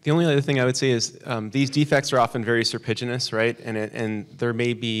 The only other thing I would say is these defects are often very serpiginous, right? And there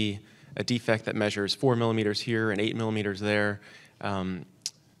may be a defect that measures 4 millimeters here and 8 millimeters there.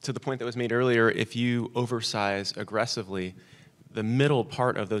 to the point that was made earlier, if you oversize aggressively, the middle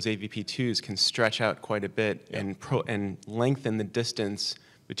part of those AVP2s can stretch out quite a bit and lengthen the distance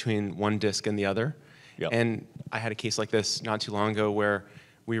between one disc and the other. And I had a case like this not too long ago where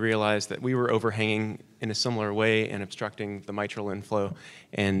we realized that we were overhanging in a similar way and obstructing the mitral inflow,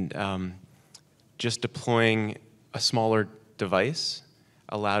 and just deploying a smaller device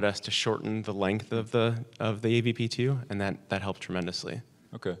allowed us to shorten the length of the AVP2, and that helped tremendously.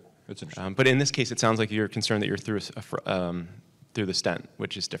 Okay, that's interesting. But in this case, it sounds like you're concerned that you're through the stent,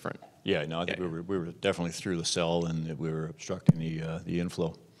 which is different. Yeah, no, I think we were definitely through the cell, and that we were obstructing the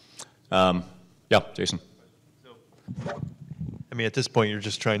inflow. Yeah, Jason. I mean, at this point, you're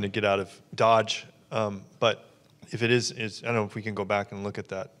just trying to get out of dodge. But if it is, I don't know if we can go back and look at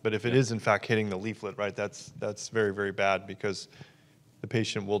that. But if it is in fact hitting the leaflet, right, that's very, very bad, because the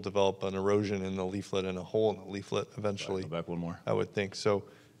patient will develop an erosion in the leaflet and a hole in the leaflet eventually. Go back one more. I would think so.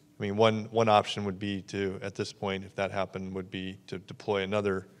 I mean, one option would be to, at this point, if that happened, would be to deploy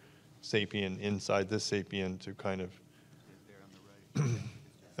another sapien inside this sapien to kind of.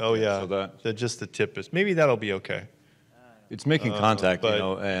 Oh yeah, so just the tip is, maybe that'll be okay. It's making contact, but you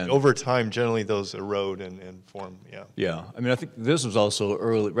know, and over time, generally those erode and form. Yeah. Yeah, I mean, I think this was also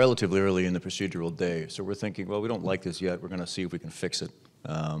relatively early in the procedural day, so we're thinking, well, we don't like this yet. We're going to see if we can fix it.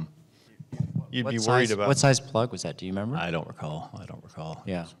 You'd be worried about. What size plug was that? Do you remember? I don't recall.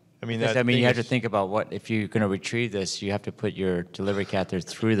 Yeah. I mean, because, you have to think about what, if you're going to retrieve this, you have to put your delivery catheter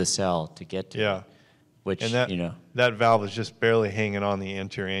through the cell to get to it. Which, and that, you know. That valve is just barely hanging on the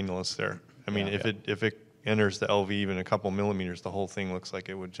anterior annulus there. I mean, if it enters the LV even a couple millimeters, the whole thing looks like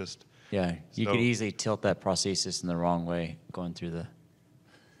it would just. Yeah, you could easily tilt that prosthesis in the wrong way going through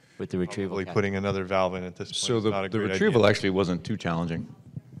with the retrieval catheter. Putting another valve in at this point. So is not a the great retrieval idea. actually wasn't too challenging.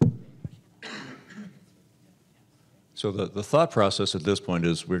 So the thought process at this point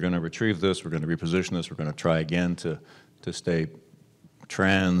is we're going to retrieve this, we're going to reposition this, we're going to try again to stay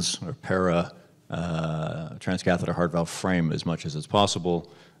trans or para transcatheter heart valve frame as much as it's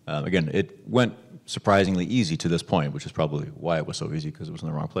possible. Again, it went surprisingly easy to this point, which is probably why it was so easy, because it was in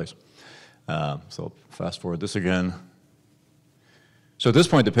the wrong place. So fast forward this again. So at this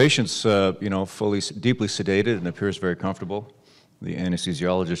point, the patient's deeply sedated and appears very comfortable. The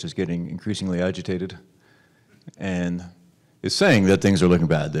anesthesiologist is getting increasingly agitated and is saying that things are looking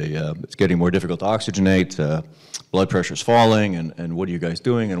bad. It's getting more difficult to oxygenate, blood pressure's falling, and what are you guys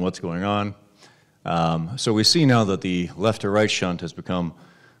doing, and what's going on? So we see now that the left to right shunt has become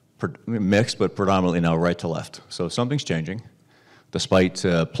mixed, but predominantly now right to left. So something's changing, despite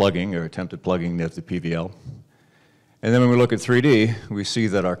plugging or attempted plugging of the PVL. And then when we look at 3D, we see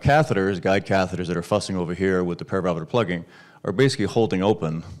that our catheters, guide catheters that are fussing over here with the paravalvular plugging, are basically holding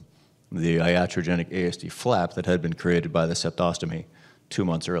open the iatrogenic ASD flap that had been created by the septostomy 2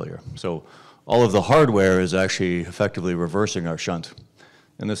 months earlier. So all of the hardware is actually effectively reversing our shunt.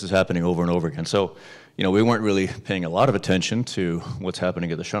 And this is happening over and over again. So, you know, we weren't really paying a lot of attention to what's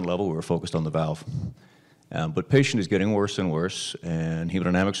happening at the shunt level. We were focused on the valve. But patient is getting worse and worse, and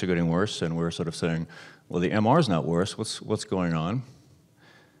hemodynamics are getting worse, and we're sort of saying, well, the MR is not worse. What's going on?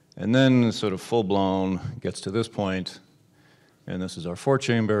 And then sort of full-blown gets to this point, and this is our fourth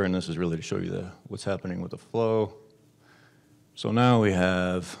chamber, and this is really to show you what's happening with the flow. So now we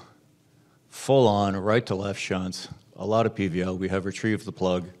have full-on right to left shunt, a lot of PVL. We have retrieved the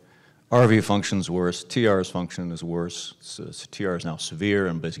plug. RV function's worse. TR's function is worse. So TR is now severe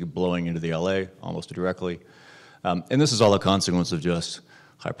and basically blowing into the LA almost directly. And this is all a consequence of just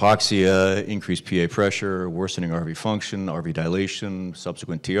hypoxia, increased PA pressure, worsening RV function, RV dilation,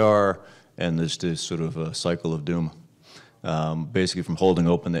 subsequent TR, and there's this sort of a cycle of doom, basically from holding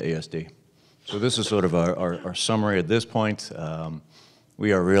open the ASD. So this is sort of our summary at this point.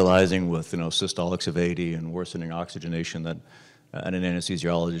 We are realizing with systolics of 80 and worsening oxygenation that, and an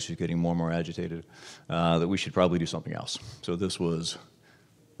anesthesiologist who's getting more and more agitated, that we should probably do something else. So this was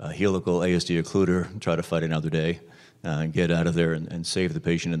a helical ASD occluder, try to fight another day, and get out of there and save the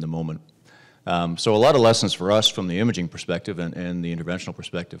patient in the moment. So a lot of lessons for us from the imaging perspective and the interventional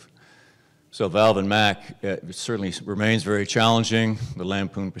perspective. So valve and MAC certainly remains very challenging. The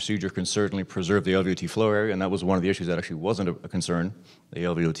Lampoon procedure can certainly preserve the LVOT flow area, and that was one of the issues that actually wasn't a concern. The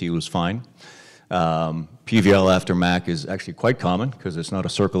LVOT was fine. PVL after MAC is actually quite common because it's not a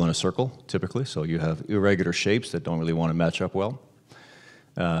circle in a circle, typically, so you have irregular shapes that don't really want to match up well.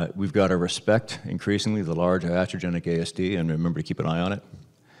 We've got to respect increasingly the large iatrogenic ASD and remember to keep an eye on it.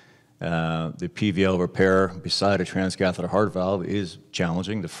 The PVL repair beside a transcatheter heart valve is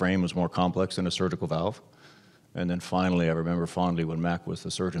challenging. The frame is more complex than a surgical valve. And then finally, I remember fondly when MAC was the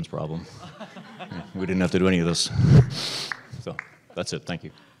surgeon's problem. We didn't have to do any of this. So that's it. Thank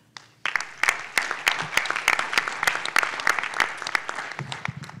you.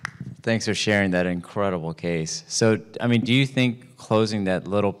 Thanks for sharing that incredible case. So, I mean, do you think closing that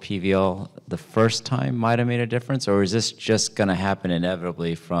little PVL the first time might have made a difference, or is this just going to happen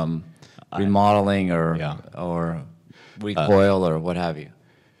inevitably from remodeling or recoil or what have you?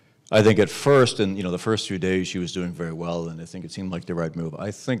 I think at first, and the first few days she was doing very well, and I think it seemed like the right move. I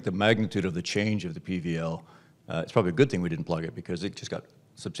think the magnitude of the change of the PVL, it's probably a good thing we didn't plug it because it just got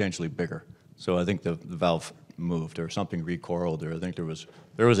substantially bigger. So I think the valve moved or something recoiled, or I think there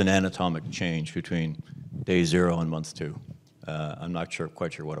was an anatomic change between day 0 and month 2. I'm not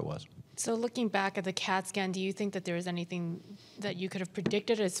quite sure what it was. So looking back at the CAT scan, do you think that there was anything that you could have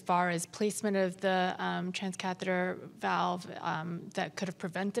predicted as far as placement of the transcatheter valve that could have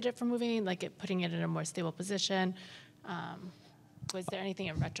prevented it from moving, like putting it in a more stable position? Was there anything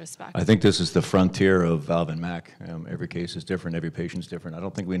in retrospect? I think this is the frontier of valve and MAC. Every case is different, every patient's different. I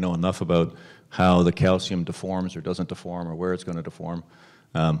don't think we know enough about how the calcium deforms or doesn't deform or where it's going to deform.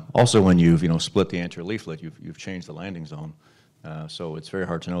 Also, when you've split the anterior leaflet, you've changed the landing zone. So it's very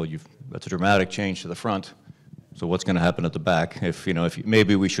hard to know. That's a dramatic change to the front. So what's going to happen at the back? If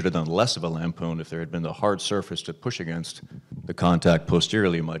maybe we should have done less of a lampoon if there had been the hard surface to push against, the contact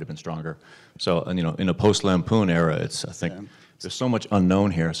posteriorly might have been stronger. So in a post-lampoon era, I think there's so much unknown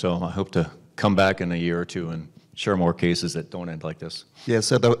here. So I hope to come back in a year or two and share more cases that don't end like this. Yeah.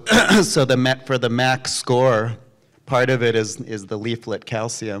 So for the MAC score, part of it is the leaflet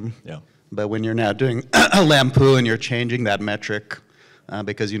calcium. Yeah. But when you're now doing a lampoon, you're changing that metric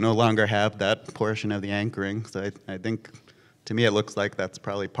because you no longer have that portion of the anchoring. So I think, to me, it looks like that's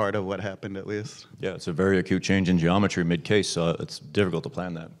probably part of what happened at least. Yeah, it's a very acute change in geometry mid-case, so it's difficult to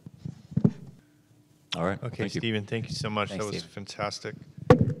plan that. All right. Okay, thank you. Stephen, thank you so much. Thanks, that was Stephen. fantastic.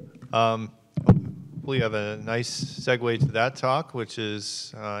 We have a nice segue to that talk, which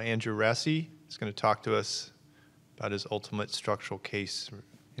is Andrew Rassi is going to talk to us about his ultimate structural case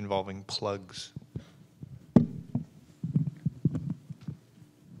involving plugs.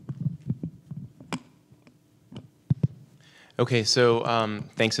 Okay, so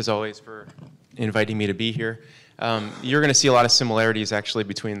thanks as always for inviting me to be here. You're going to see a lot of similarities actually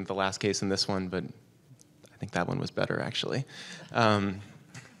between the last case and this one, but I think that one was better actually.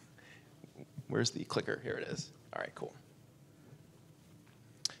 Where's the clicker? Here it is. All right, cool.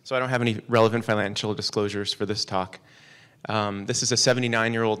 So I don't have any relevant financial disclosures for this talk. This is a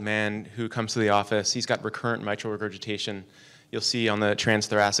 79-year-old man who comes to the office. He's got recurrent mitral regurgitation. You'll see on the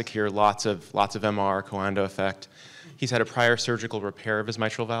transthoracic here lots of MR, coando effect. He's had a prior surgical repair of his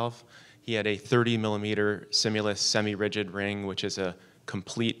mitral valve. He had a 30-millimeter Simulus semi-rigid ring, which is a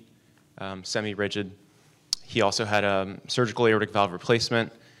complete semi-rigid. He also had a surgical aortic valve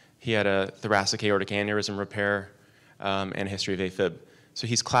replacement. He had a thoracic aortic aneurysm repair and a history of AFib. So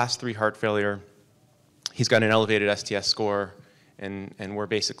he's class 3 heart failure. He's got an elevated STS score, and we're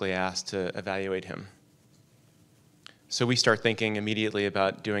basically asked to evaluate him. So we start thinking immediately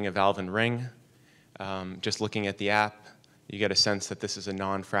about doing a valve and ring. Just looking at the app, you get a sense that this is a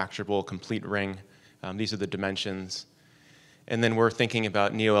non-fracturable complete ring. These are the dimensions. And then we're thinking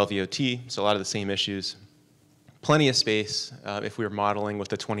about neo-LVOT, so a lot of the same issues. Plenty of space if we were modeling with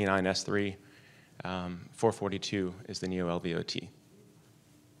the 29S3. 442 is the neo-LVOT.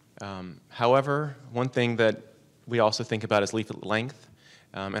 However, one thing that we also think about is leaflet length,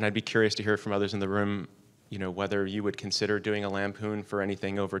 and I'd be curious to hear from others in the room, whether you would consider doing a lampoon for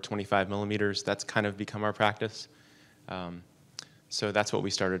anything over 25 millimeters. That's kind of become our practice. So that's what we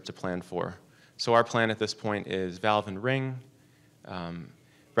started to plan for. So our plan at this point is valve and ring,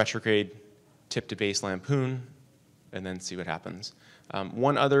 retrograde tip to base lampoon, and then see what happens.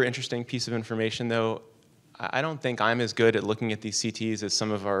 One other interesting piece of information, though, I don't think I'm as good at looking at these CTs as some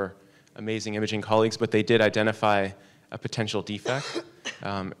of our amazing imaging colleagues, but they did identify a potential defect,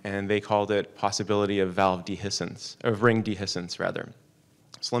 and they called it possibility of valve dehiscence, or ring dehiscence, rather.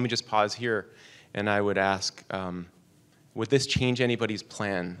 So let me just pause here, and I would ask, would this change anybody's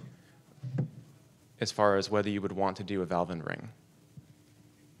plan as far as whether you would want to do a valve and ring?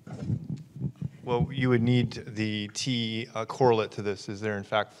 Well, you would need the T correlate to this. Is there, in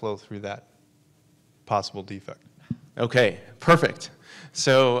fact, flow through that possible defect? Okay, perfect.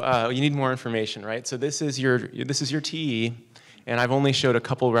 So you need more information, right? So this is your TE, and I've only showed a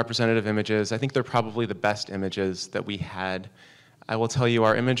couple representative images. I think they're probably the best images that we had. I will tell you,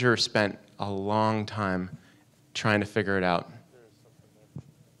 our imager spent a long time trying to figure it out.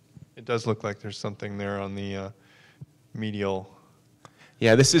 It does look like there's something there on the medial.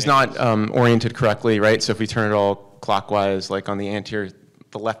 Yeah, this is not oriented correctly, right? So if we turn it all clockwise, like on the anterior,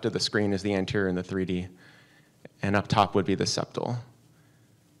 the left of the screen is the anterior in the 3D, and up top would be the septal.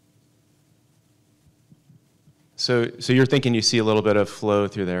 So you're thinking you see a little bit of flow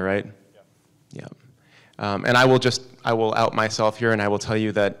through there, right? Yeah. And I will out myself here, and I will tell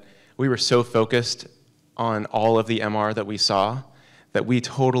you that we were so focused on all of the MR that we saw that we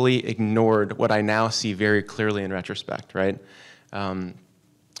totally ignored what I now see very clearly in retrospect, right?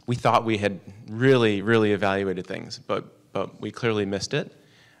 We thought we had really, really evaluated things, but we clearly missed it.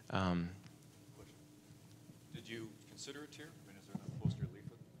 Did you consider a tear? I mean, is there enough posterior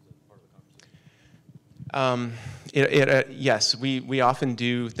leaflet? Is that part of the conversation? Yes, we often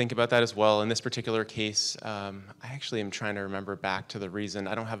do think about that as well. In this particular case, I actually am trying to remember back to the reason.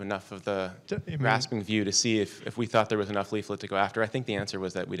 I don't have enough of the rasping view to see if we thought there was enough leaflet to go after. I think the answer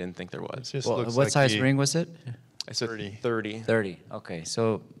was that we didn't think there was. Well, what size ring was it? It's 30. 30. Okay,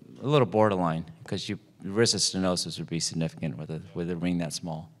 so a little borderline, because the risk of stenosis would be significant with a ring that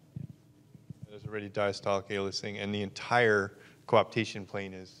small. There's already diastolic aliasing, and the entire coaptation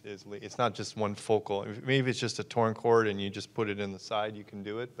plane is it's not just one focal. Maybe it's just a torn cord and you just put it in the side, you can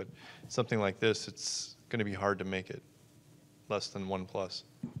do it, but something like this, it's going to be hard to make it less than 1+. What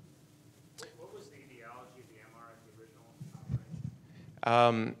was the etiology of the MR at the original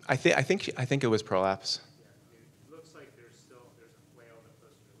operation? I think it was prolapse. Yeah, it looks like there's a flail in the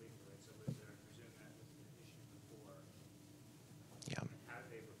posterior leaflet, so was there, I presume that was an issue before. Yeah. How did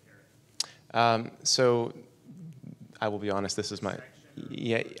they repair it? So I will be honest, this is my,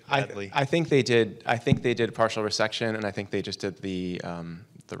 yeah, I think they did partial resection, and I think they just did the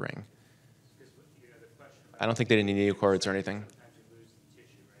ring. I don't think they did any neocords or anything. Sometimes you lose the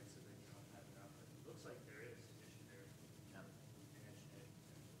tissue, right, so that you don't have enough, but it looks like there is tissue there.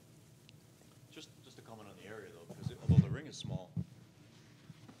 Just to comment on the area, though, because although the ring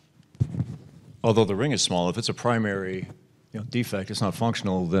is small, if it's a primary defect, it's not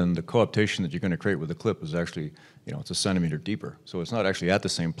functional, then the coaptation that you're going to create with the clip is actually, it's a centimeter deeper. So it's not actually at the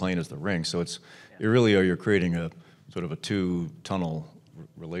same plane as the ring. So you're creating a sort of a two-tunnel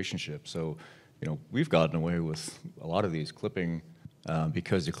relationship. So, we've gotten away with a lot of these clipping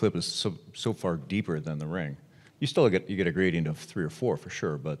because the clip is so far deeper than the ring. You get a gradient of 3 or 4 for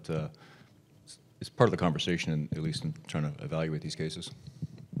sure, but it's part of the conversation, at least in trying to evaluate these cases.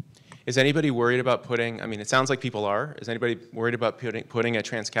 Is anybody worried about putting, I mean, it sounds like people are. Is anybody worried about putting a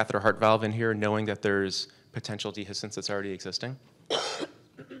transcatheter heart valve in here knowing that there's potential dehiscence that's already existing?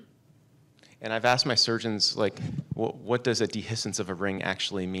 And I've asked my surgeons, like, what does a dehiscence of a ring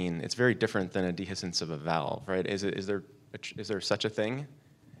actually mean? It's very different than a dehiscence of a valve, right? Is there such a thing?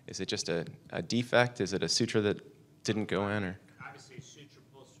 Is it just a defect? Is it a suture that didn't go in? Or? Obviously, a suture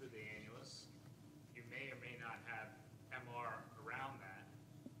pulls through the annulus. You may or may not have MR around that,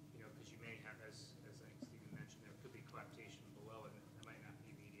 because you may have, as I think Stephen mentioned, there could be coaptation below it, and that might not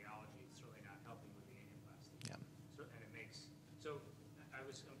be the etiology. It's certainly not helping with the annuloplasty. Yeah.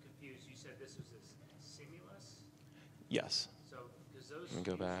 I'm confused. You said this was a simulus? Yes. So, because those Let me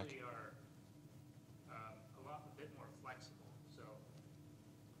go back. usually are a bit more flexible.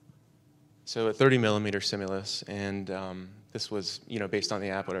 So a 30 millimeter simulus, and this was, based on the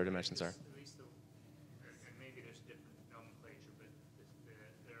app, what our dimensions are. At least and maybe there's different nomenclature, but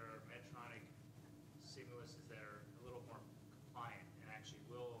there are Medtronic simuluses that are a little more compliant and actually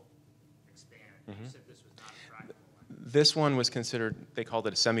will expand. You said this was not fracturable. This one was considered, they called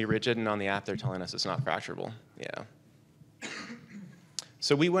it a semi-rigid, and on the app they're telling us it's not fracturable. Yeah.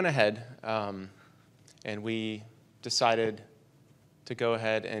 So we went ahead and we decided to go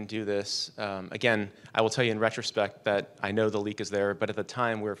ahead and do this. Again, I will tell you in retrospect that I know the leak is there, but at the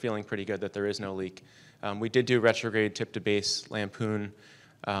time we were feeling pretty good that there is no leak. We did do retrograde tip to base lampoon.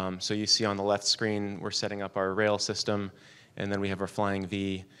 So you see on the left screen, we're setting up our rail system, and then we have our flying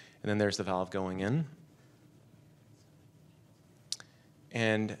V, and then there's the valve going in.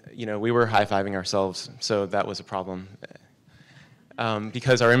 And we were high-fiving ourselves, so that was a problem.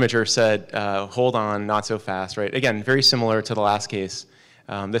 Because our imager said, hold on, not so fast, right? Again, very similar to the last case,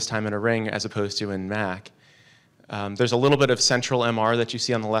 this time in a ring as opposed to in MAC. There's a little bit of central MR that you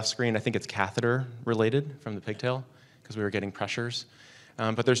see on the left screen. I think it's catheter related from the pigtail because we were getting pressures.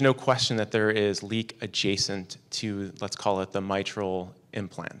 But there's no question that there is leak adjacent to, let's call it the mitral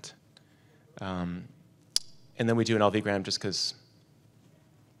implant. And then we do an LV-gram just because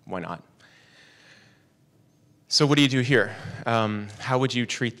why not? So what do you do here? How would you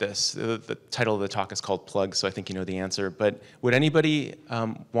treat this? The title of the talk is called Plug, so I think you know the answer. But would anybody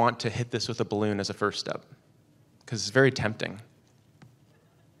want to hit this with a balloon as a first step? Because it's very tempting.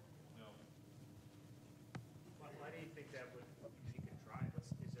 No. Why do you think that you could try?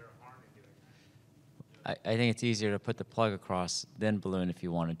 Is there a harm in doing that? I think it's easier to put the plug across than balloon if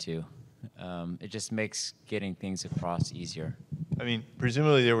you wanted to. It just makes getting things across easier. I mean,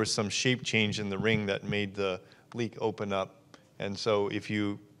 presumably there was some shape change in the ring that made the leak open up. And so if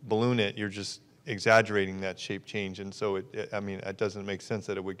you balloon it, you're just exaggerating that shape change. And so I mean, it doesn't make sense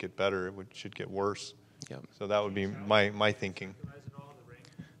that it would get better. It should get worse. Yep. So that would be my thinking.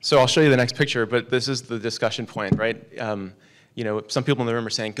 So I'll show you the next picture, but this is the discussion point, right? You know, some people in the room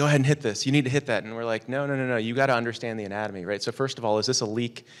are saying, go ahead and hit this. You need to hit that. And we're like, no, no, no, no. You got to understand the anatomy, right? So first of all, is this a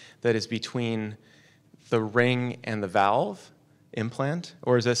leak that is between the ring and the valve implant?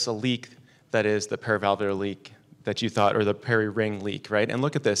 Or is this a leak that is the paravalvular leak that you thought, or the peri-ring leak, right? And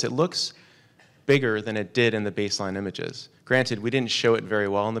look at this. It looks bigger than it did in the baseline images. Granted, we didn't show it very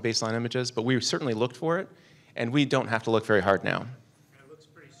well in the baseline images, but we certainly looked for it, and we don't have to look very hard now. And it looks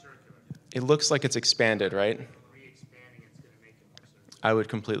pretty circular. It looks like it's expanded, right? Re-expanding, it's going to make it more circular. I would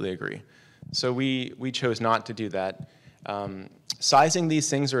completely agree. So we chose not to do that. Sizing these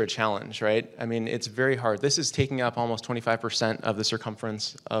things are a challenge, right? I mean, it's very hard. This is taking up almost 25% of the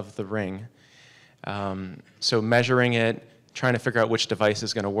circumference of the ring. So measuring it, trying to figure out which device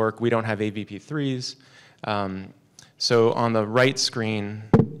is going to work. We don't have AVP3s. So on the right screen,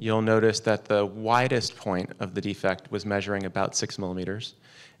 you'll notice that the widest point of the defect was measuring about 6 millimeters.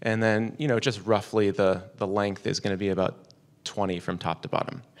 And then, you know, just roughly the length is going to be about 20 from top to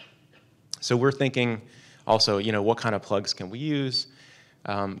bottom. So we're thinking also, you know, what kind of plugs can we use?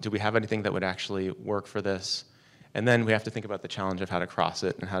 Do we have anything that would actually work for this? And then we have to think about the challenge of how to cross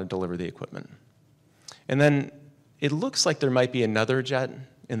it and how to deliver the equipment. And then it looks like there might be another jet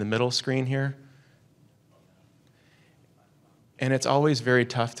in the middle screen here. And it's always very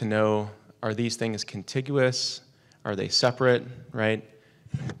tough to know, are these things contiguous? Are they separate, right?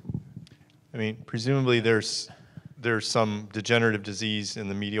 I mean, presumably there's some degenerative disease in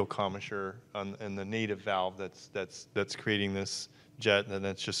the medial commissure and the native valve that's creating this jet, and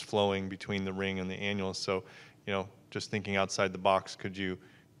that's just flowing between the ring and the annulus. So, you know, just thinking outside the box, could you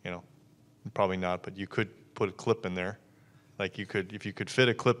know, probably not, but you could put a clip in there. Like you could, if you could fit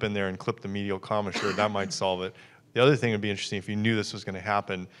a clip in there and clip the medial commissure, that might solve it. The other thing would be interesting if you knew this was going to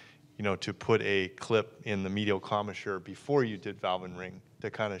happen, you know, to put a clip in the medial commissure before you did valve and ring to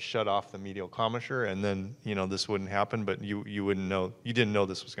kind of shut off the medial commissure, and then, you know, this wouldn't happen, but you wouldn't know, you didn't know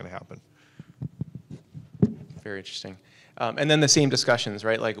this was going to happen. Very interesting. And then the same discussions,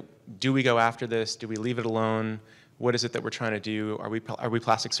 right? Like, do we go after this? Do we leave it alone? What is it that we're trying to do? Are we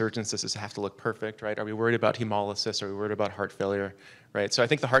plastic surgeons? Does this have to look perfect, right? Are we worried about hemolysis? Are we worried about heart failure, right? So I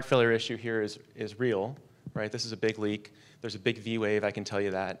think the heart failure issue here is real, right? This is a big leak. There's a big V wave, I can tell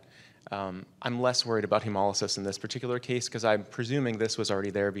you that. I'm less worried about hemolysis in this particular case because I'm presuming this was already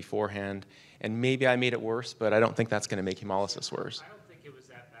there beforehand, and maybe I made it worse, but I don't think that's going to make hemolysis worse. I don't think it was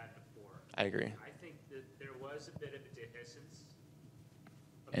that bad before. I agree. I think that there was a bit of a dehiscence.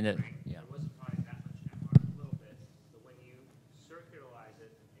 And it, yeah. There wasn't probably that much MR, a little bit, but when you circularize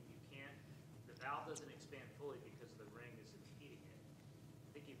it and you can't, the valve doesn't expand fully because the ring is impeding it. I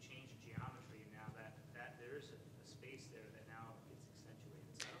think you've changed the geometry now that there is a space there that now it's accentuated.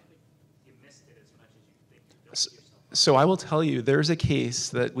 So I don't think you missed it as much as you think. You built yourself up. So I will tell you, there's a case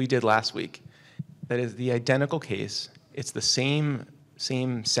that we did last week that is the identical case. It's the same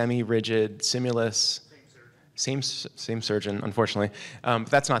semi-rigid simulus, same surgeon, unfortunately. But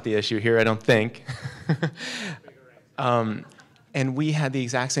that's not the issue here, I don't think. And we had the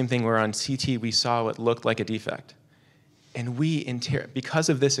exact same thing where on CT we saw what looked like a defect. And because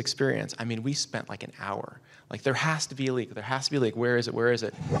of this experience, I mean, we spent like an hour. Like, there has to be a leak. There has to be a leak. Where is it? Where is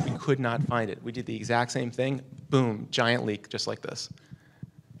it? We could not find it. We did the exact same thing. Boom, giant leak, just like this.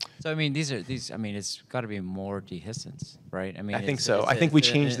 So I mean, I mean, it's got to be more dehiscence, right? I mean, I think so. I think we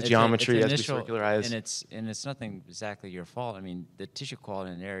changed the geometry as we circularized. And it's nothing exactly your fault. I mean, the tissue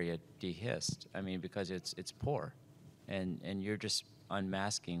quality in the area dehisced. I mean, because it's poor, and you're just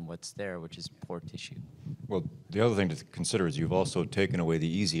unmasking what's there, which is poor tissue. Well, the other thing to consider is you've also taken away the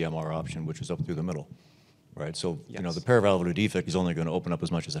easy MR option, which is up through the middle, right? So, yes. You know, the paravalvular defect is only going to open up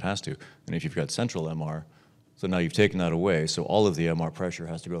as much as it has to. And if you've got central MR, so now you've taken that away, so all of the MR pressure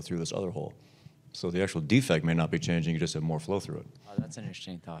has to go through this other hole. So the actual defect may not be changing, you just have more flow through it. Oh, that's an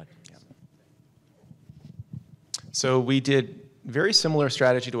interesting thought. Yeah. So we did very similar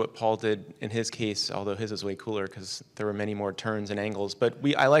strategy to what Paul did in his case, although his is way cooler because there were many more turns and angles. But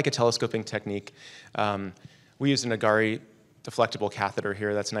I like a telescoping technique. We used an Agari deflectable catheter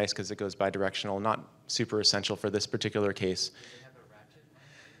here. That's nice because it goes bidirectional, not super essential for this particular case. Does it have a ratchet?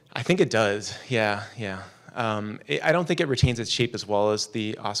 I think it does, yeah. I don't think it retains its shape as well as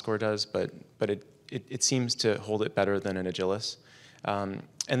the Oscor does, but it seems to hold it better than an Agilus. And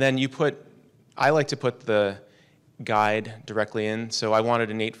then I like to put the guide directly in. So I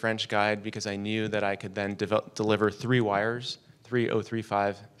wanted an 8 French guide because I knew that I could then deliver 3 3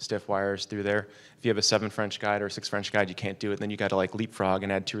 035 stiff wires through there. If you have a 7 French guide or a 6 French guide, you can't do it. Then you got to like leapfrog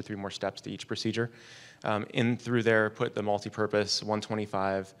and add 2 or 3 more steps to each procedure. In through there, put the multi-purpose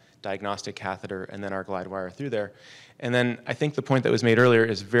 125 diagnostic catheter and then our glide wire through there. And then I think the point that was made earlier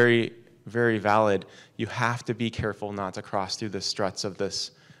is very, very valid. You have to be careful not to cross through the struts of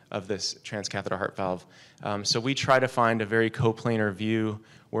this transcatheter heart valve. So we try to find a very coplanar view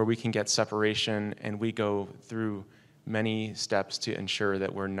where we can get separation, and we go through many steps to ensure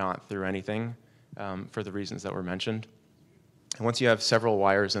that we're not through anything for the reasons that were mentioned. And once you have several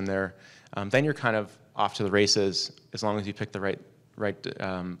wires in there, then you're kind of off to the races as long as you pick the right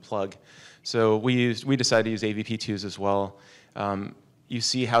plug. So we decided to use AVP2s as well. You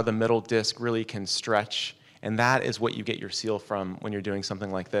see how the middle disc really can stretch, and that is what you get your seal from when you're doing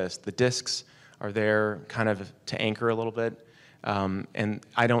something like this. The discs are there kind of to anchor a little bit, and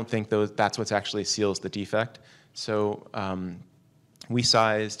I don't think that's what actually seals the defect. So we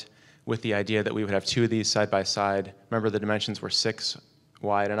sized with the idea that we would have 2 of these side by side. Remember, the dimensions were 6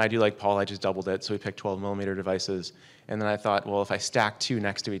 wide, and I do like Paul, I just doubled it, so we picked 12 millimeter devices. And then I thought, well, if I stack 2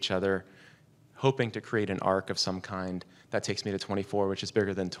 next to each other, hoping to create an arc of some kind, that takes me to 24, which is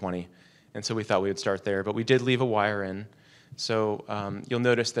bigger than 20. And so we thought we would start there, but we did leave a wire in. So you'll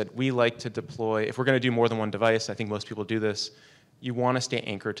notice that we like to deploy, if we're gonna do more than one device, I think most people do this, you wanna stay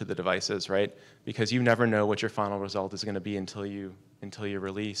anchored to the devices, right? Because you never know what your final result is gonna be until you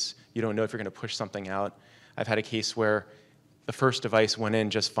release. You don't know if you're gonna push something out. I've had a case where the first device went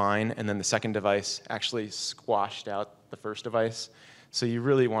in just fine, and then the second device actually squashed out the first device. So you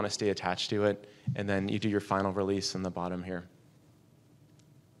really wanna stay attached to it, and then you do your final release in the bottom here.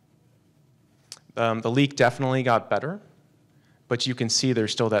 The leak definitely got better, but you can see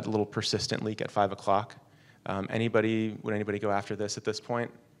there's still that little persistent leak at 5 o'clock. Would anybody go after this at this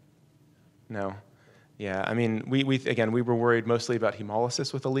point? No. Yeah, I mean, we were worried mostly about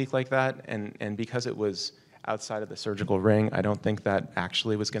hemolysis with a leak like that, and because it was outside of the surgical ring, I don't think that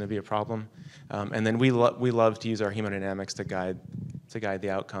actually was going to be a problem. And then we love to use our hemodynamics to guide the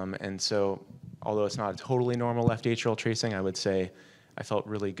outcome. And so, although it's not a totally normal left atrial tracing, I would say I felt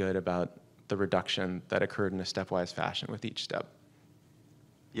really good about the reduction that occurred in a stepwise fashion with each step.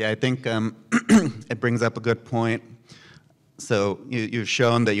 Yeah, I think it brings up a good point. So you've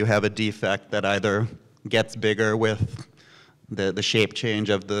shown that you have a defect that either gets bigger with the shape change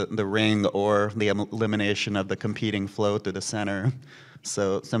of the ring or the elimination of the competing flow through the center.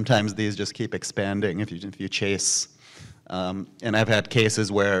 So sometimes these just keep expanding if you chase. And I've had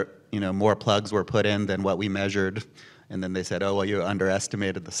cases where more plugs were put in than what we measured, and then they said, oh, well, you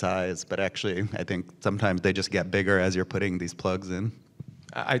underestimated the size. But actually, I think sometimes they just get bigger as you're putting these plugs in.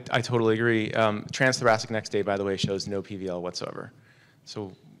 I totally agree. Transthoracic next day, by the way, shows no PVL whatsoever.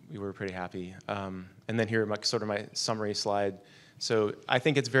 So we were pretty happy. And then here, sort of my summary slide. So I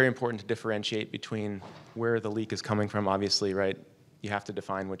think it's very important to differentiate between where the leak is coming from, obviously, right? You have to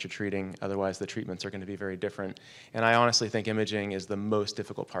define what you're treating, otherwise the treatments are going to be very different. And I honestly think imaging is the most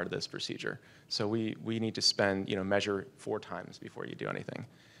difficult part of this procedure. So we need to spend, measure 4 times before you do anything.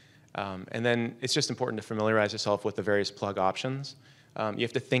 And then it's just important to familiarize yourself with the various plug options. You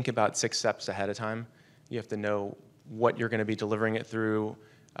have to think about 6 steps ahead of time. You have to know what you're going to be delivering it through.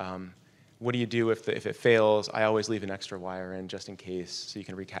 What do you do if it fails? I always leave an extra wire in just in case, so you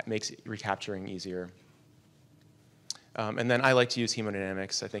can makes recapturing easier. And then I like to use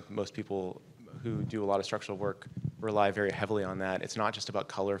hemodynamics. I think most people who do a lot of structural work rely very heavily on that. It's not just about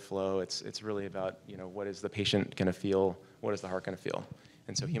color flow. It's really about what is the patient going to feel, what is the heart going to feel.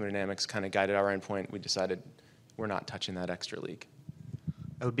 And so hemodynamics kind of guided our endpoint. We decided we're not touching that extra leak.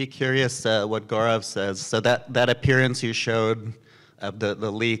 I would be curious what Gaurav says. So that appearance you showed of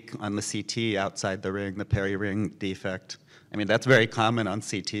the leak on the CT outside the ring, the peri-ring defect, I mean, that's very common on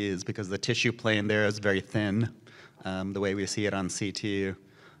CTs because the tissue plane there is very thin, the way we see it on CT.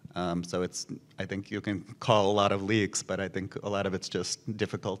 So I think you can call a lot of leaks, but I think a lot of it's just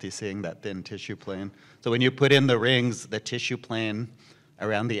difficulty seeing that thin tissue plane. So when you put in the rings, the tissue plane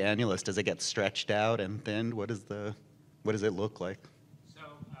around the annulus, does it get stretched out and thinned? What does it look like?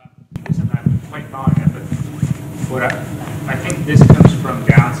 This I'm not quite following it, but I think this comes from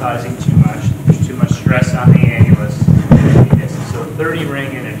downsizing too much. There's too much stress on the annulus. So 30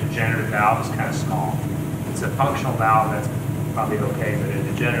 ring in a degenerative valve is kind of small. It's a functional valve that's probably okay, but a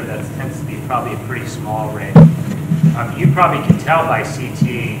degenerative that tends to be probably a pretty small ring. You probably can tell by CT,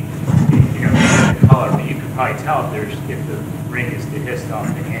 the color, but you can probably tell if the ring is dehisced off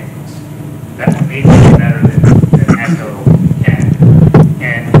the annulus. That may be better than echo can.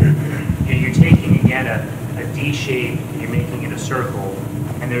 And you're taking, again, a D shape, and you're making it a circle,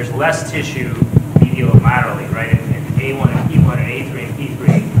 and there's less tissue medial and laterally, right? And A1 and P1 and A3 and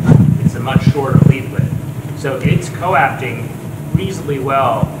P3, it's a much shorter leaflet. So it's coapting reasonably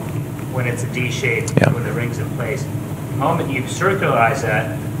well when it's a D shape, when the ring's in place. The moment you circularize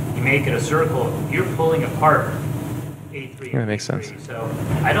that, you make it a circle, you're pulling apart A3 and that makes P3. sense. So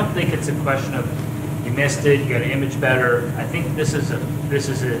I don't think it's a question of you missed it, you got an image better. I think this is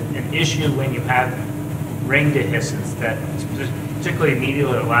an issue when you have ring dehiscence that, particularly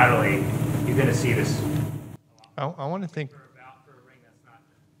medially or laterally, you're going to see this. I want to think.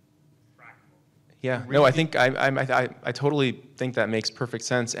 Yeah, no, I think I totally think that makes perfect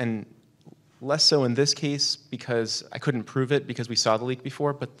sense, and less so in this case because I couldn't prove it because we saw the leak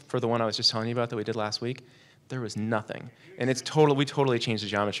before. But for the one I was just telling you about that we did last week, there was nothing, and we totally changed the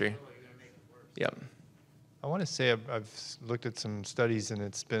geometry. Yep. I want to say I've looked at some studies, and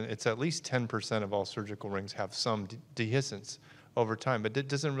it's at least 10% of all surgical rings have some dehiscence over time, but it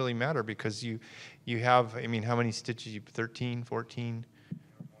doesn't really matter because you have, I mean, how many stitches? 13, 14,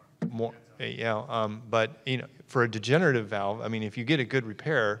 more. Yeah, but you know, for a degenerative valve, I mean, if you get a good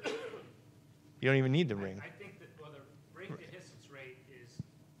repair, you don't even need the ring. I think that the ring dehiscence rate is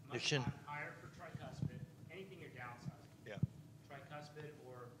much higher for tricuspid. Anything you're downsizing. Yeah. Tricuspid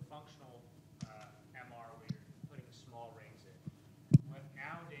or functional MR where you're putting small rings in. But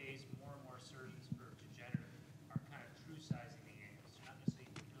nowadays, more and more surgeons for degenerative are kind of true sizing the angles. Not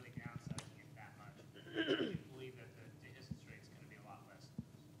necessarily really downsizing it that much. We believe that the dehiscence rate is going to be a lot less.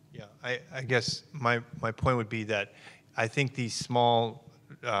 Yeah, I guess my point would be that I think these small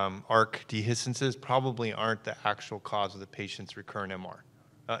arc dehiscences probably aren't the actual cause of the patient's recurrent MR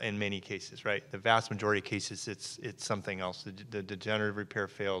in many cases, right? The vast majority of cases, it's something else. The degenerative repair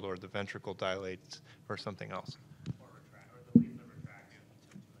failed, or the ventricle dilates, or something else. Or the leaflet retracts.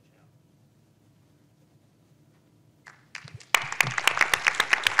 Took too much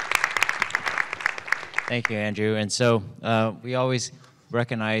out. Thank you, Andrew. And so we always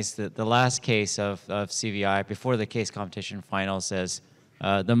recognize that the last case of CVI before the case competition finals as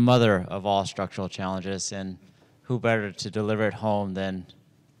the mother of all structural challenges, and who better to deliver it home than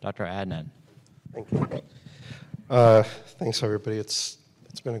Dr. Adnan? Thank you. Thanks, everybody. It's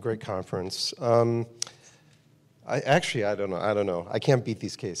been a great conference. I don't know. I can't beat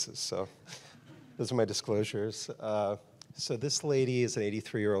these cases, so those are my disclosures. So this lady is an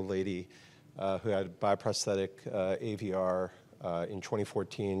 83-year-old lady who had bioprosthetic AVR in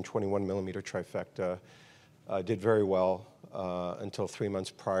 2014, 21 millimeter trifecta, did very well until 3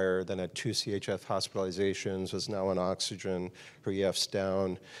 months prior, then had 2 CHF hospitalizations, was now on oxygen, her EF's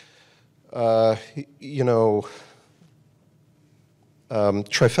down. You know,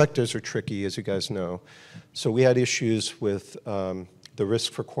 trifectas are tricky, as you guys know. So we had issues with the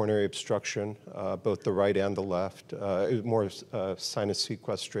risk for coronary obstruction, both the right and the left, more sinus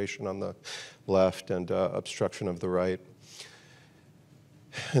sequestration on the left and obstruction of the right.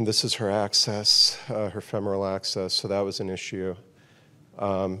 And this is her access, her femoral access, so that was an issue.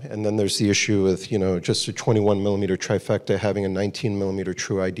 And then there's the issue with, you know, just a 21 millimeter trifecta having a 19 millimeter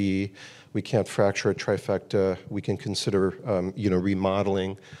true ID. We can't fracture a trifecta. We can consider, you know,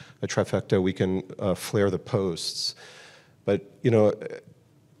 remodeling a trifecta. We can flare the posts. But, you know,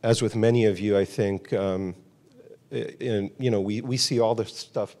 as with many of you, I think, you know, we see all this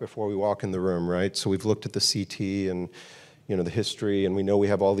stuff before we walk in the room, right? So we've looked at the CT and, you know, the history, and we know we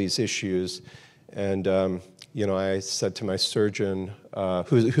have all these issues. And, you know, I said to my surgeon,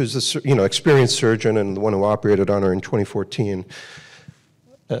 who's a, you know, experienced surgeon and the one who operated on her in 2014,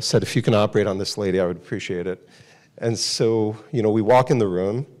 said, if you can operate on this lady, I would appreciate it. And so, you know, we walk in the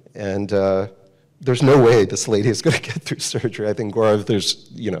room, and there's no way this lady is going to get through surgery. I think, Gaurav, there's,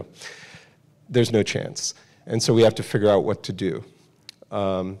 you know, there's no chance. And so we have to figure out what to do.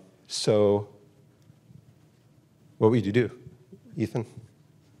 So what would you do, Ethan?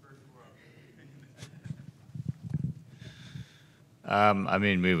 I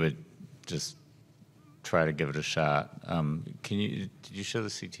mean, we would just try to give it a shot. Did you show the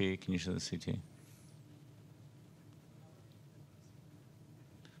CT? Can you show the CT?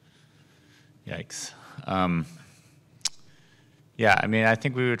 Yikes. Yeah, I mean, I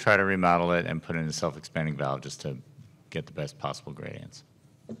think we would try to remodel it and put in a self-expanding valve just to get the best possible gradients.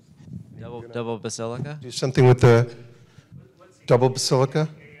 Double basilica? Do something with the double basilica?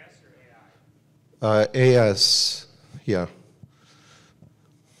 AS, yeah.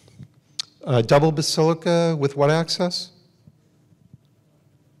 Double basilica with what access?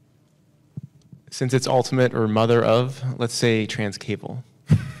 Since it's ultimate or mother of, let's say transcaval.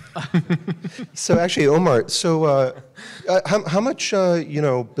 So actually, Omar, so how much, you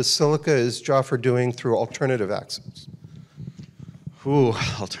know, basilica is Jaffer doing through alternative access? Ooh,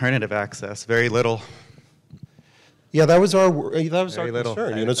 alternative access, very little. Yeah, that was our Very little.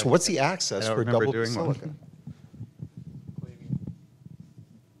 concern. You know, so what's the access for double basilica?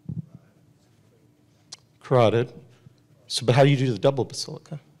 Carotid. So, but how do you do the double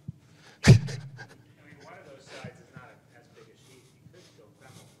basilica? I mean, one of those sides is not as big a sheath. You could still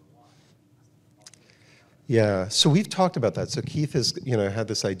femoral for one. Yeah, so we've talked about that. So Keith has, you know, had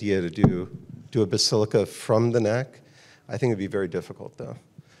this idea to do a basilica from the neck. I think it'd be very difficult, though.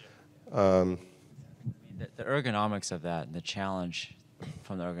 I mean, the ergonomics of that and the challenge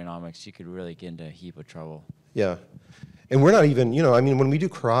from the ergonomics, you could really get into a heap of trouble. Yeah. And we're not even, you know, I mean, when we do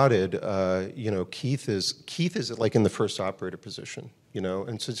carotid, you know, Keith is like in the first operator position, you know,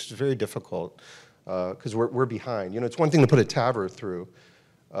 and so it's very difficult because we're behind. You know, it's one thing to put a TAVR through,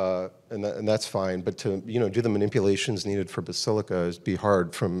 and that's fine, but to, you know, do the manipulations needed for basilica is be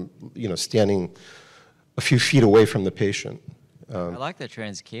hard from, you know, standing a few feet away from the patient. I like the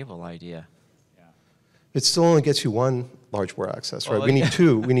transcable idea. It still only gets you one large bore access, right? Well, We need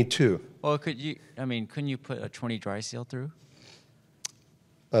two. We need two. Well, could you? I mean, couldn't you put a 20 dry seal through?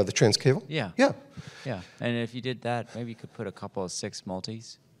 The transcable? Yeah. Yeah. Yeah, and if you did that, maybe you could put a couple of 6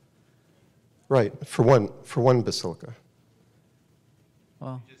 multis. Right. For one basilica.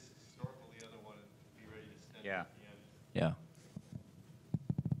 Well. Yeah. Yeah.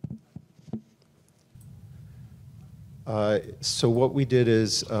 So what we did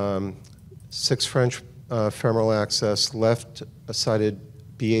is 6 French femoral access, left-sided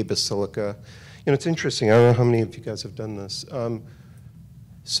BA basilica. You know, it's interesting. I don't know how many of you guys have done this.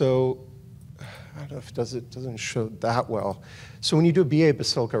 So I don't know if it doesn't show that well. So when you do a BA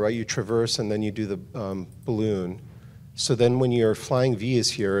basilica, right, you traverse and then you do the balloon. So then when you're flying V's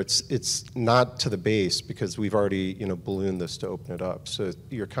here, it's not to the base because we've already, you know, ballooned this to open it up. So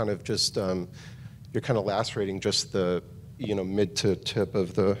you're kind of just you're kind of lacerating just the, you know, mid to tip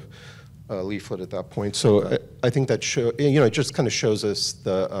of the leaflet at that point. So I think that you know, it just kind of shows us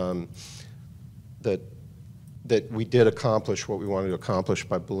the that we did accomplish what we wanted to accomplish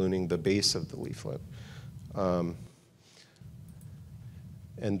by ballooning the base of the leaflet.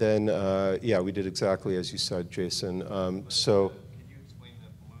 And then, yeah, we did exactly as you said, Jason. So. Can you explain the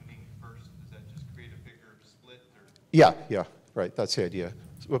ballooning first? Does that just create a bigger split? Or? Yeah, right. That's the idea.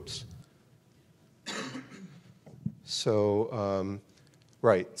 Whoops. So,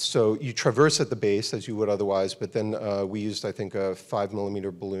 right. So you traverse at the base as you would otherwise, but then we used, I think, a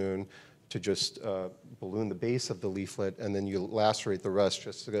 5mm balloon to just balloon the base of the leaflet, and then you lacerate the rest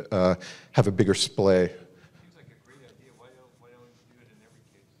just to have a bigger splay. Seems like a great idea. Why don't you do it in every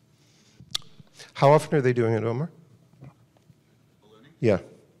case? How often are they doing it, Omar? Ballooning? Yeah. I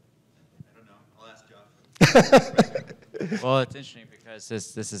don't know. I'll ask Josh. Well, it's interesting because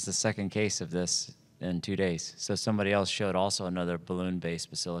this is the second case of this in 2 days. So somebody else showed also another balloon-based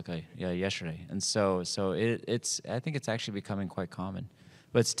basilica yesterday, and so it's I think it's actually becoming quite common,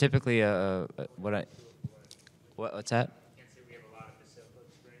 but it's typically what's that?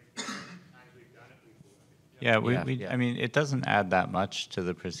 Yeah, I mean, it doesn't add that much to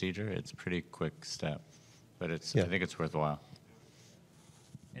the procedure. It's a pretty quick step, but I think it's worthwhile.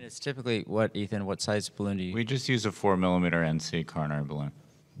 And it's typically what, Ethan? What size balloon do you? We just use a 4mm NC coronary balloon.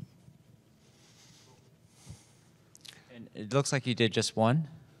 And it looks like you did just one,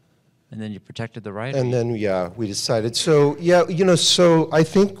 and then you protected the right. And then, yeah, we decided. So, yeah, you know, so I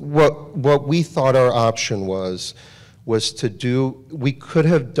think what we thought our option was to do, we could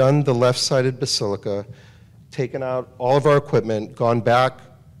have done the left-sided basilica, taken out all of our equipment, gone back,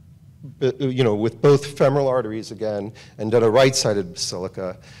 you know, with both femoral arteries again, and done a right-sided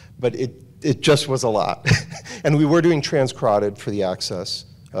basilica, but it just was a lot. And we were doing transcarotid for the access,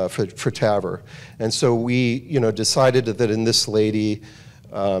 for TAVR. And so we, you know, decided that in this lady,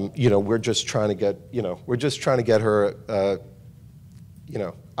 you know, we're just trying to get her, you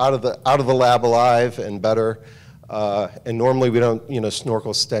know, out of the lab alive and better. And normally we don't, you know,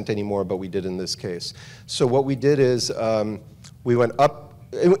 snorkel stent anymore, but we did in this case. So what we did is we went up,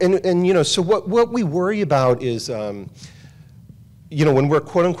 and you know, so what we worry about is, you know, when we're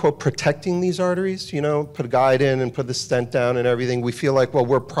quote unquote protecting these arteries, you know, put a guide in and put the stent down and everything, we feel like, well,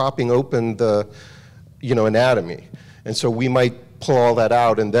 we're propping open the, you know, anatomy. And so we might pull all that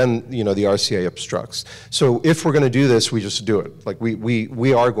out and then, you know, the RCA obstructs. So if we're going to do this, we just do it. Like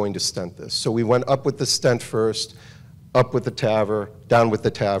we are going to stent this. So we went up with the stent first, up with the TAVR, down with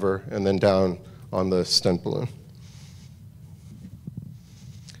the TAVR, and then down on the stent balloon.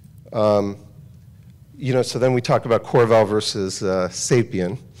 You know, so then we talk about Corval versus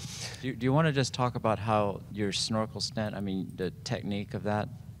Sapien. Do you want to just talk about how your snorkel stent, I mean, the technique of that?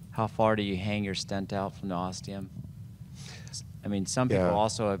 How far do you hang your stent out from the ostium? I mean, some people Yeah.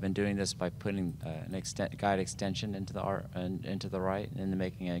 also have been doing this by putting an guide extension into the right and then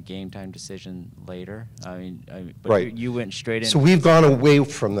making a game time decision later. I mean, but Right. you went straight in. So we've gone away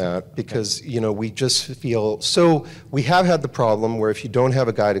from that because, we just feel, so we have had the problem where if you don't have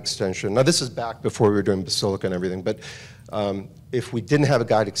a guide extension, now this is back before we were doing Basilica and everything, but if we didn't have a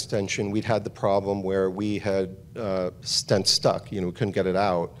guide extension, we'd had the problem where we had stent stuck, we couldn't get it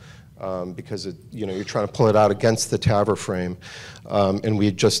out. Because you're trying to pull it out against the TAVR frame, and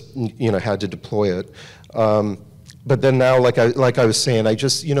we just had to deploy it. But then now, like I was saying, I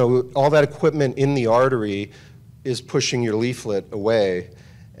just all that equipment in the artery is pushing your leaflet away,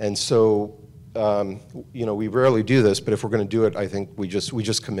 and so we rarely do this. But if we're going to do it, I think we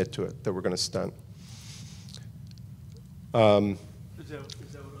just commit to it that we're going to stent. Is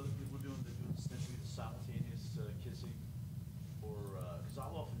that what other people are doing? They're doing essentially the simultaneous kissing? Or, because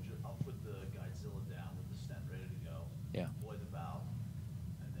I'll put the Guidezilla down with the stent ready to go. Yeah. Deploy the valve,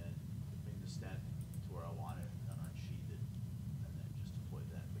 and then bring the stent to where I want it, and unsheath it, and then just deploy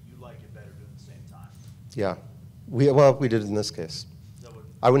that. But you like it better doing the same time? Yeah, we did it in this case.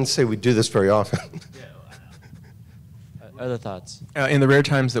 I wouldn't say we do this very often. Yeah, I know. Other thoughts? In the rare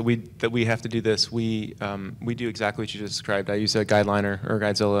times that we have to do this, we do exactly what you just described. I use a guide liner or a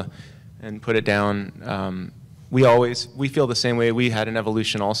Guidezilla and put it down. We feel the same way. We had an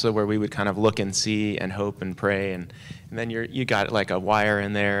evolution also where we would kind of look and see and hope and pray, and then you got like a wire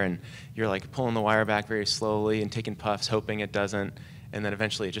in there, and you're like pulling the wire back very slowly and taking puffs, hoping it doesn't, and then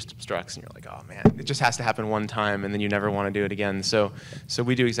eventually it just obstructs, and you're like, oh man, it just has to happen one time, and then you never want to do it again. So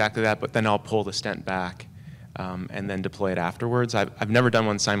we do exactly that, but then I'll pull the stent back and then deploy it afterwards. I've never done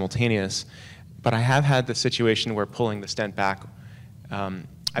one simultaneous, but I have had the situation where pulling the stent back,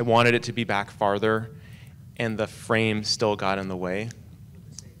 I wanted it to be back farther, and the frame still got in the way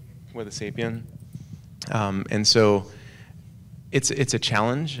with a Sapien. And so it's a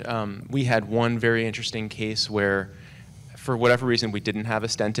challenge. We had one very interesting case where, for whatever reason, we didn't have a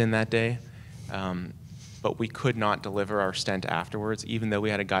stent in that day, but we could not deliver our stent afterwards, even though we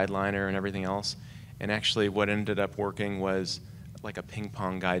had a guide liner and everything else. And actually what ended up working was like a ping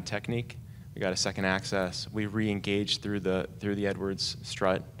pong guide technique. We got a second access. We re-engaged through the Edwards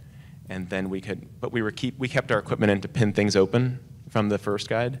strut, and then we kept our equipment in to pin things open from the first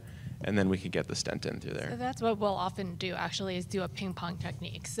guide, and then we could get the stent in through there. So that's what we'll often do, actually, is do a ping pong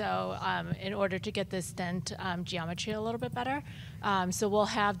technique. So in order to get the stent geometry a little bit better, so we'll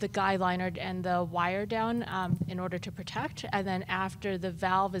have the guide liner and the wire down in order to protect, and then after the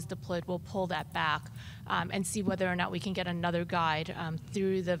valve is deployed, we'll pull that back and see whether or not we can get another guide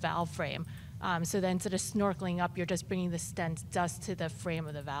through the valve frame. So then instead of snorkeling up, you're just bringing the stent just to the frame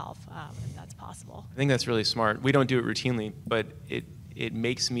of the valve, if that's possible. I think that's really smart. We don't do it routinely, but it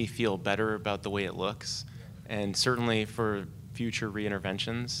makes me feel better about the way it looks. And certainly for future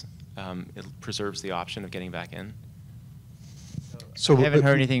re-interventions, it preserves the option of getting back in. So I haven't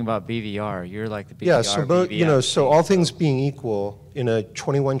heard anything about BVR. You're like the BVR. Yeah, so so all things being equal, in a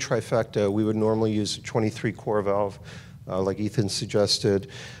 21 trifecta, we would normally use a 23 core valve, like Ethan suggested.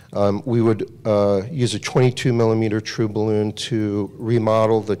 We would use a 22 millimeter true balloon to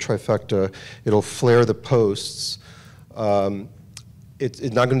remodel the trifecta. It'll flare the posts. It's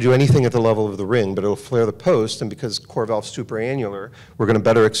not going to do anything at the level of the ring, but it'll flare the post, and because core valve superaannular, we're going to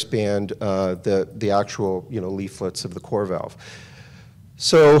better expand the actual leaflets of the core valve.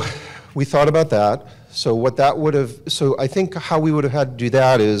 So we thought about that. So I think how we would have had to do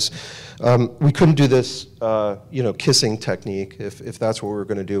that is we couldn't do this kissing technique if that's what we were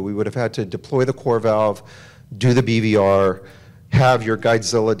going to do. We would have had to deploy the core valve, do the BVR, have your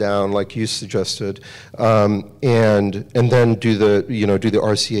Guidezilla down like you suggested, and then do the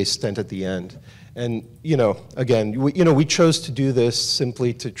RCA stent at the end. And again, we chose to do this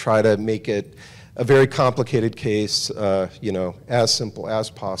simply to try to make it a very complicated case, as simple as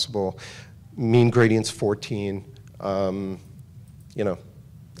possible. Mean gradient's 14. I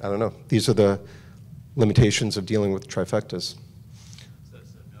don't know. These are the limitations of dealing with trifectas.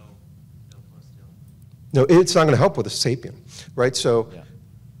 No, it's not going to help with a Sapien, right? So,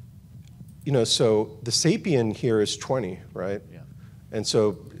 so the Sapien here is 20, right? Yeah. And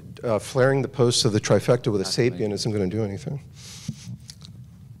so flaring the posts of the trifecta with a Sapien isn't going to do anything.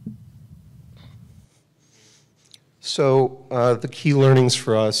 So the key learnings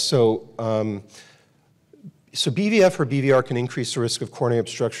for us, so BVF or BVR can increase the risk of coronary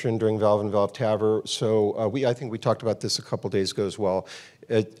obstruction during valve-involved TAVR. So I think we talked about this a couple days ago as well.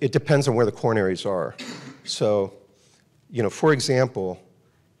 It depends on where the coronaries are. So, for example,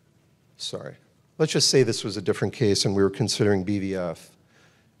 let's just say this was a different case and we were considering BVF.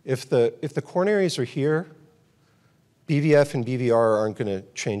 If the coronaries are here, BVF and BVR aren't going to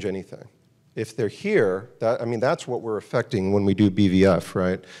change anything. If they're here, that's what we're affecting when we do BVF,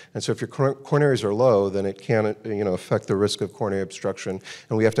 right? And so if your coronaries are low, then it can affect the risk of coronary obstruction,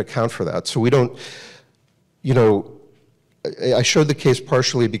 and we have to account for that. So we don't, I showed the case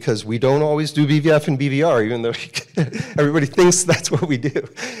partially because we don't always do BVF and BVR, even though everybody thinks that's what we do.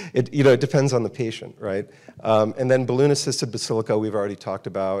 It depends on the patient, right? And then balloon-assisted basilica we've already talked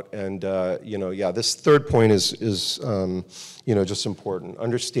about, and this third point is just important.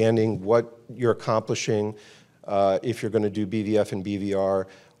 Understanding what you're accomplishing if you're going to do BVF and BVR.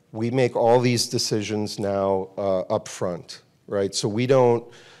 We make all these decisions now up front, right? So we don't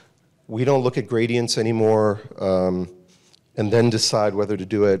look at gradients anymore. And then decide whether to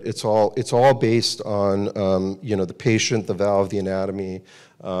do it. It's all based on the patient, the valve, the anatomy,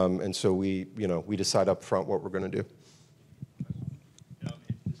 and so we decide up front what we're going to do. If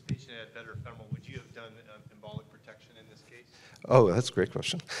this patient had better femoral, would you have done embolic protection in this case? Oh, that's a great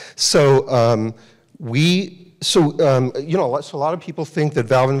question. So a lot of people think that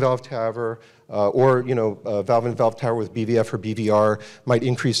valve-in-valve TAVR valve-in-valve TAVR with BVF or BVR might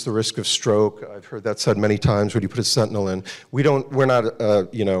increase the risk of stroke. I've heard that said many times when you put a sentinel in. We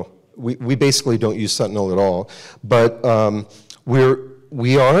basically don't use sentinel at all. But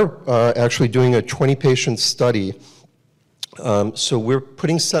we are actually doing a 20-patient study. So we're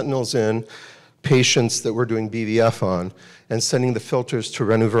putting sentinels in patients that we're doing BVF on and sending the filters to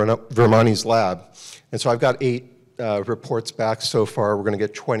Renu Vermani's lab. And so I've got 8 reports back so far. We're going to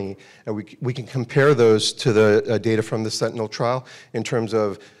get 20, and we can compare those to the data from the Sentinel trial in terms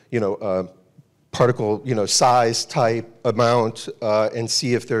of particle size, type, amount, and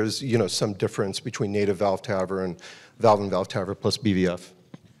see if there's some difference between native valve TAVR and valve-in-valve TAVR plus BVF.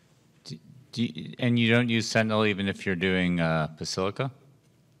 And you don't use Sentinel even if you're doing Basilica,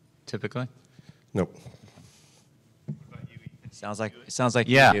 typically? Nope. Sounds like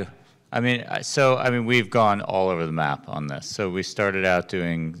yeah. you do. I mean, we've gone all over the map on this. So we started out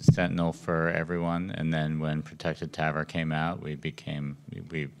doing Sentinel for everyone, and then when Protected TAVR came out, we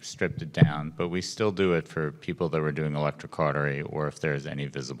stripped it down, but we still do it for people that were doing electrocautery or if there's any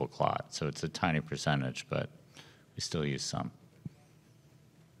visible clot. So it's a tiny percentage, but we still use some.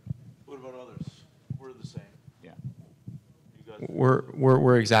 What about others? We're the same. Yeah.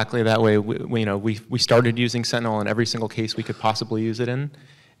 We're exactly that way. We started using Sentinel in every single case we could possibly use it in.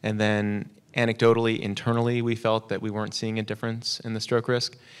 And then anecdotally, internally, we felt that we weren't seeing a difference in the stroke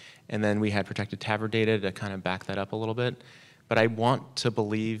risk. And then we had Protected TAVR data to kind of back that up a little bit. But I want to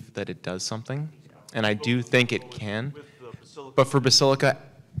believe that it does something. And I do think it can. But for Basilica,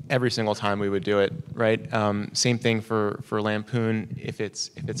 every single time we would do it, right? Same thing for Lampoon, if it's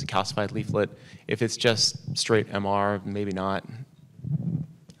a calcified leaflet. If it's just straight MR, maybe not.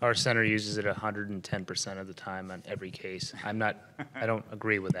 Our center uses it 110% of the time on every case. I don't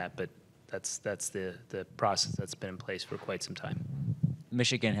agree with that, but that's the process that's been in place for quite some time.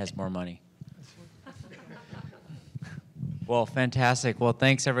 Michigan has more money. Well, fantastic. Well,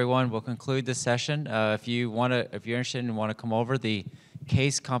 thanks everyone. We'll conclude this session. If you're interested and want to come over, the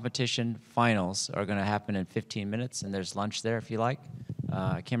case competition finals are going to happen in 15 minutes, and there's lunch there if you like.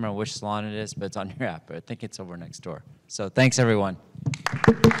 I can't remember which salon it is, but it's on your app. I think it's over next door. So thanks everyone.